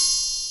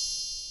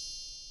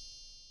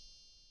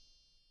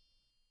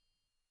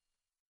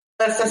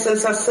essa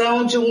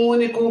sensação de um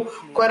único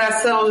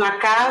coração na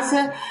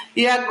casa.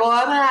 E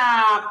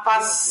agora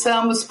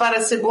passamos para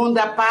a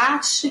segunda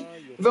parte.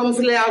 Vamos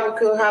ler algo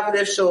que o Rav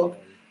deixou.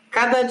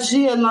 Cada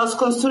dia nós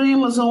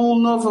construímos um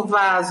novo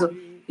vaso,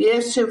 e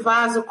este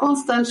vaso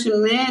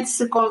constantemente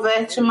se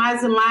converte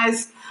mais e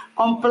mais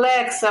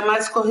complexa,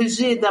 mais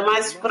corrigida,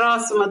 mais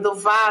próxima do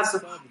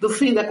vaso do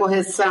fim da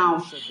correção.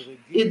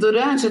 E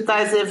durante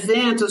tais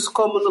eventos,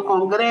 como no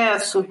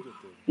Congresso,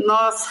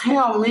 nós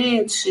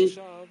realmente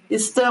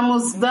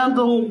estamos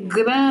dando um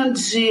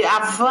grande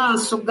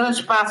avanço, um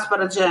grande passo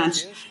para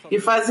diante. E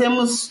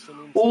fazemos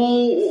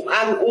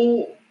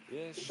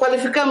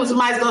qualificamos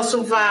mais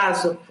nosso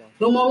vaso.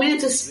 No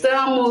momento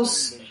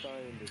estamos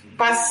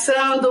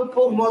passando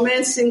por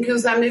momentos em que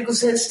os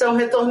amigos estão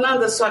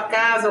retornando à sua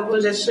casa,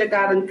 alguns já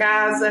chegaram em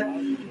casa,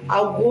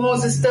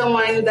 alguns estão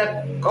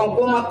ainda com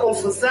alguma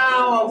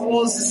confusão,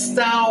 alguns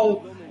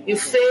estão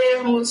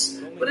enfermos.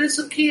 Por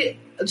isso que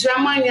de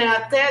amanhã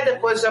até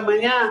depois de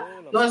amanhã,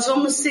 nós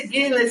vamos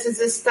seguir nesses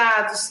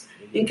estados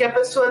em que a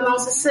pessoa não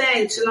se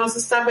sente, não se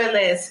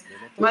estabelece.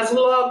 Mas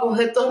logo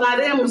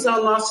retornaremos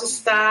ao nosso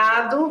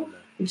estado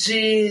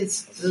de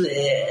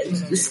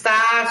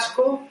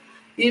estático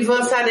e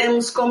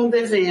avançaremos como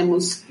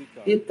devemos.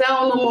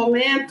 Então, no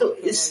momento,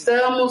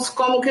 estamos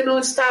como que num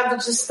estado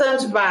de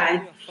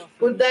stand-by.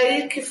 Por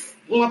daí que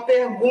uma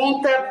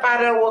pergunta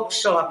para o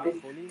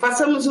workshop.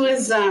 Façamos um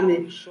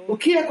exame. O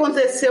que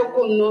aconteceu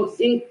conosco?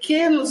 Em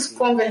que nos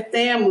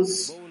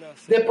convertemos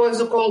depois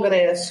do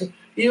congresso?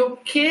 E o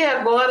que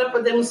agora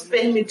podemos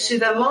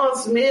permitir a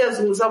nós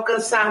mesmos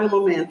alcançar no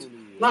momento?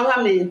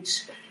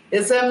 Novamente,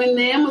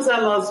 examinemos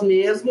a nós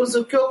mesmos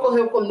o que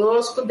ocorreu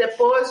conosco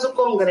depois do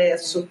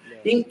congresso,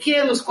 em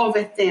que nos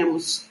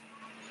convertemos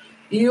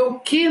e o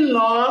que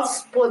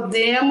nós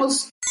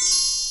podemos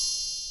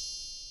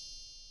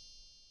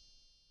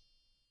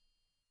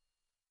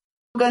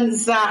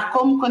organizar,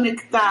 como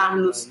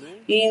conectar-nos.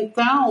 E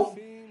então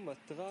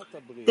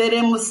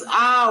teremos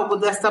algo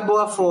desta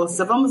boa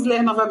força. Vamos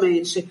ler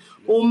novamente.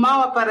 O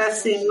mal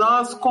aparece em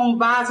nós com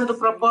base no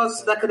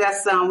propósito da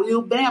criação e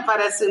o bem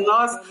aparece em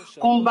nós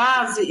com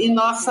base em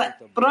nossa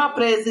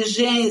própria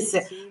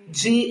exigência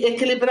de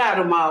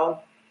equilibrar o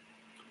mal.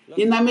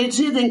 E na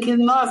medida em que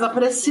nós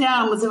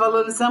apreciamos e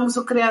valorizamos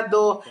o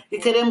Criador e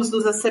queremos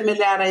nos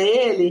assemelhar a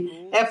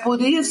Ele, é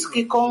por isso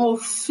que, com o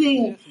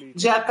fim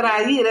de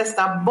atrair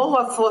esta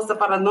boa força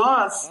para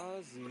nós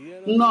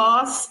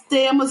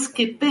temos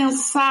que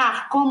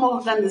pensar como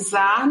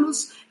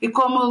organizar-nos e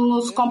como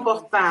nos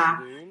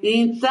comportar. E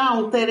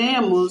então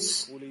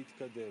teremos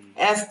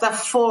esta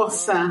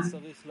força.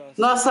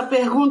 Nossa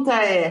pergunta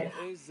é: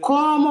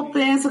 como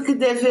penso que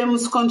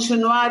devemos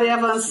continuar e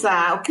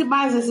avançar? O que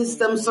mais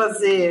necessitamos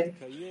fazer?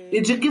 E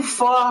de que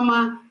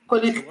forma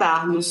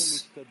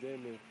conectar-nos?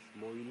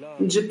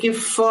 De que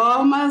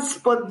formas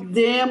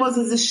podemos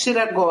existir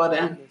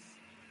agora?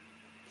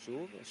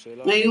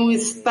 Em um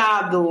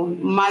estado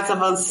mais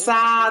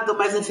avançado,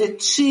 mais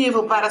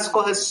efetivo para as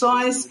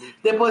correções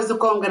depois do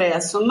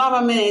Congresso.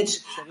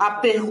 Novamente, a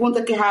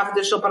pergunta que Rafa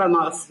deixou para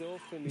nós.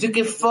 De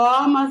que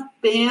forma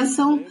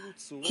pensam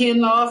que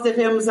nós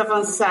devemos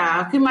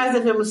avançar? O que mais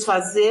devemos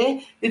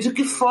fazer? E de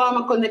que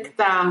forma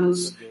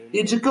conectar-nos?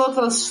 E de que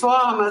outras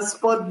formas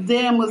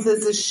podemos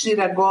existir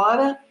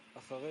agora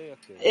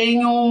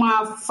em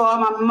uma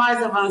forma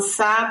mais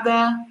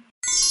avançada?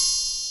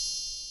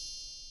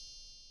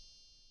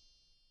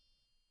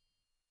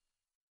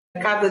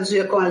 Cada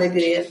dia com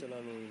alegria.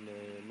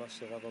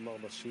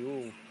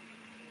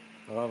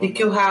 E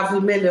que o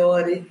Rav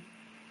melhore.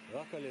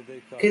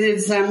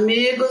 Queridos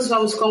amigos,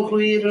 vamos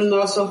concluir o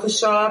nosso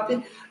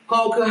workshop com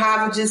o que o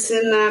Rav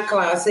disse na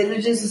classe.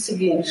 Ele disse o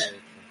seguinte: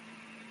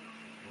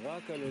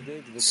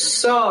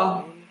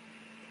 só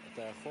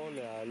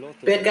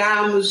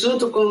pegarmos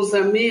junto com os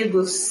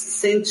amigos,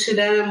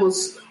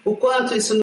 sentiremos o quanto isso